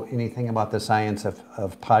know anything about the science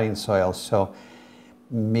of potting soil. So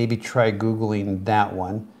maybe try Googling that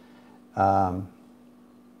one.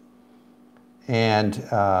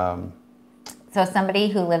 So somebody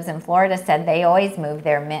who lives in Florida said they always move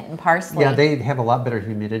their mint and parsley. Yeah, they have a lot better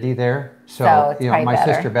humidity there. So my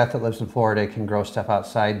sister Beth that lives in Florida can grow stuff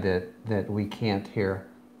outside that we can't here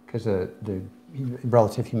because the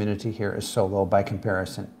relative humidity here is so low by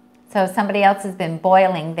comparison. So somebody else has been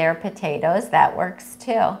boiling their potatoes. That works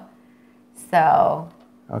too. So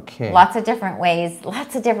okay, lots of different ways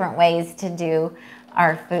to do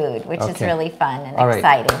our food, which is really fun and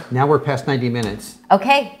exciting. Now we're past 90 minutes.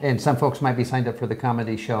 Okay. And some folks might be signed up for the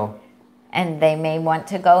comedy show. And they may want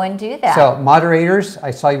to go and do that. So moderators,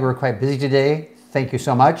 I saw you were quite busy today. Thank you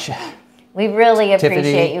so much. We really appreciate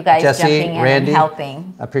Tiffany, you guys Jesse, jumping in Randy, and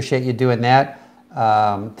helping. Appreciate you doing that.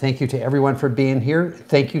 Thank you to everyone for being here.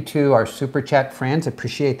 Thank you to our Super Chat friends.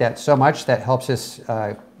 Appreciate that so much. That helps us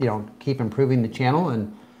keep improving the channel,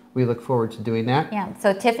 and we look forward to doing that. Yeah,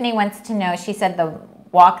 so Tiffany wants to know, she said the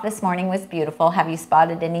walk this morning was beautiful. Have you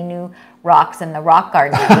spotted any new rocks in the rock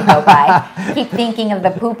garden as you go by? Keep thinking of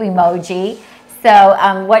the poop emoji.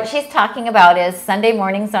 So what she's talking about is Sunday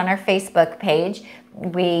mornings on our Facebook page.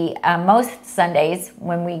 We, most Sundays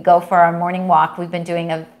when we go for our morning walk, we've been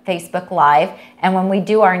doing a Facebook Live. And when we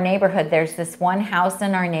do our neighborhood, there's this one house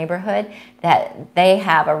in our neighborhood that they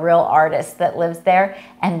have a real artist that lives there.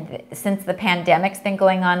 And since the pandemic's been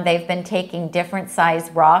going on, they've been taking different size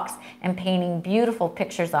rocks and painting beautiful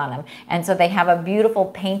pictures on them. And so they have a beautiful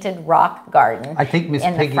painted rock garden. I think Miss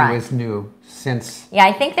Piggy was new since... Yeah,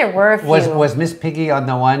 I think there were a few. Was Miss Piggy on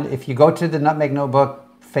the one? If you go to the Nutmeg Notebook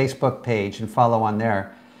Facebook page and follow on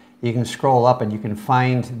there, you can scroll up and you can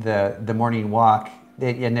find the morning walk.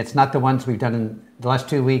 And it's not the ones we've done in the last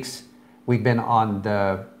 2 weeks. We've been on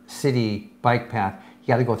the city bike path. You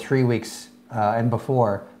got to go 3 weeks and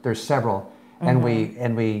before. There's several, and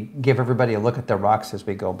we give everybody a look at the rocks as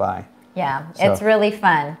we go by. Yeah, so it's really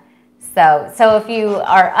fun. So if you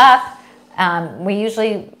are up, we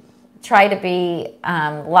usually try to be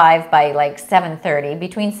live by like 7:30,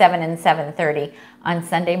 between 7 and 7:30 on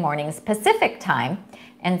Sunday mornings Pacific time.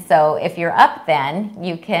 And so if you're up then,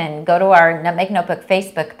 you can go to our Nutmeg Notebook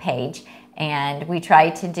Facebook page, and we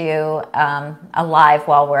try to do a live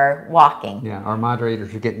while we're walking. Yeah, our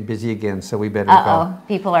moderators are getting busy again, so we better go.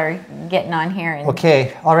 People are getting on here and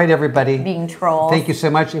okay, all right, everybody. Being trolls. Thank you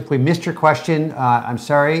so much. If we missed your question, I'm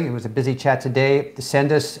sorry. It was a busy chat today.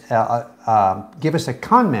 Send us, give us a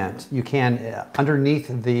comment. You can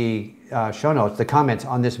underneath the show notes, the comments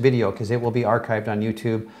on this video, because it will be archived on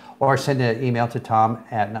YouTube. Or send an email to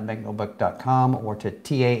tom@nutmegnotebook.com or to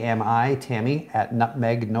Tammy at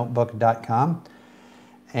nutmegnotebook.com.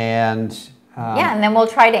 And yeah, and then we'll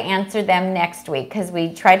try to answer them next week, because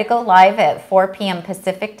we try to go live at 4 p.m.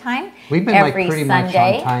 Pacific time. We've been every like pretty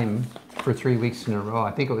Sunday. much on time for 3 weeks in a row.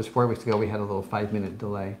 I think it was 4 weeks ago we had a little 5-minute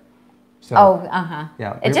delay. So,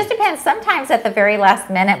 yeah, it just depends. Sometimes at the very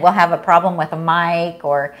last minute we'll have a problem with a mic,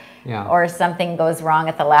 or something goes wrong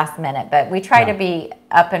at the last minute. But we try to be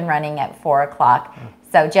up and running at 4 o'clock.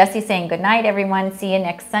 So Jesse's saying good night, everyone. See you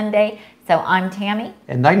next Sunday. So I'm Tammy.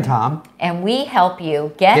 And I'm Tom. And we help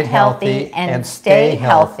you get healthy and stay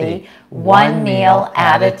healthy, one meal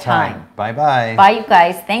at a time. Bye-bye. Bye, you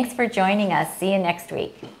guys. Thanks for joining us. See you next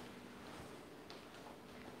week.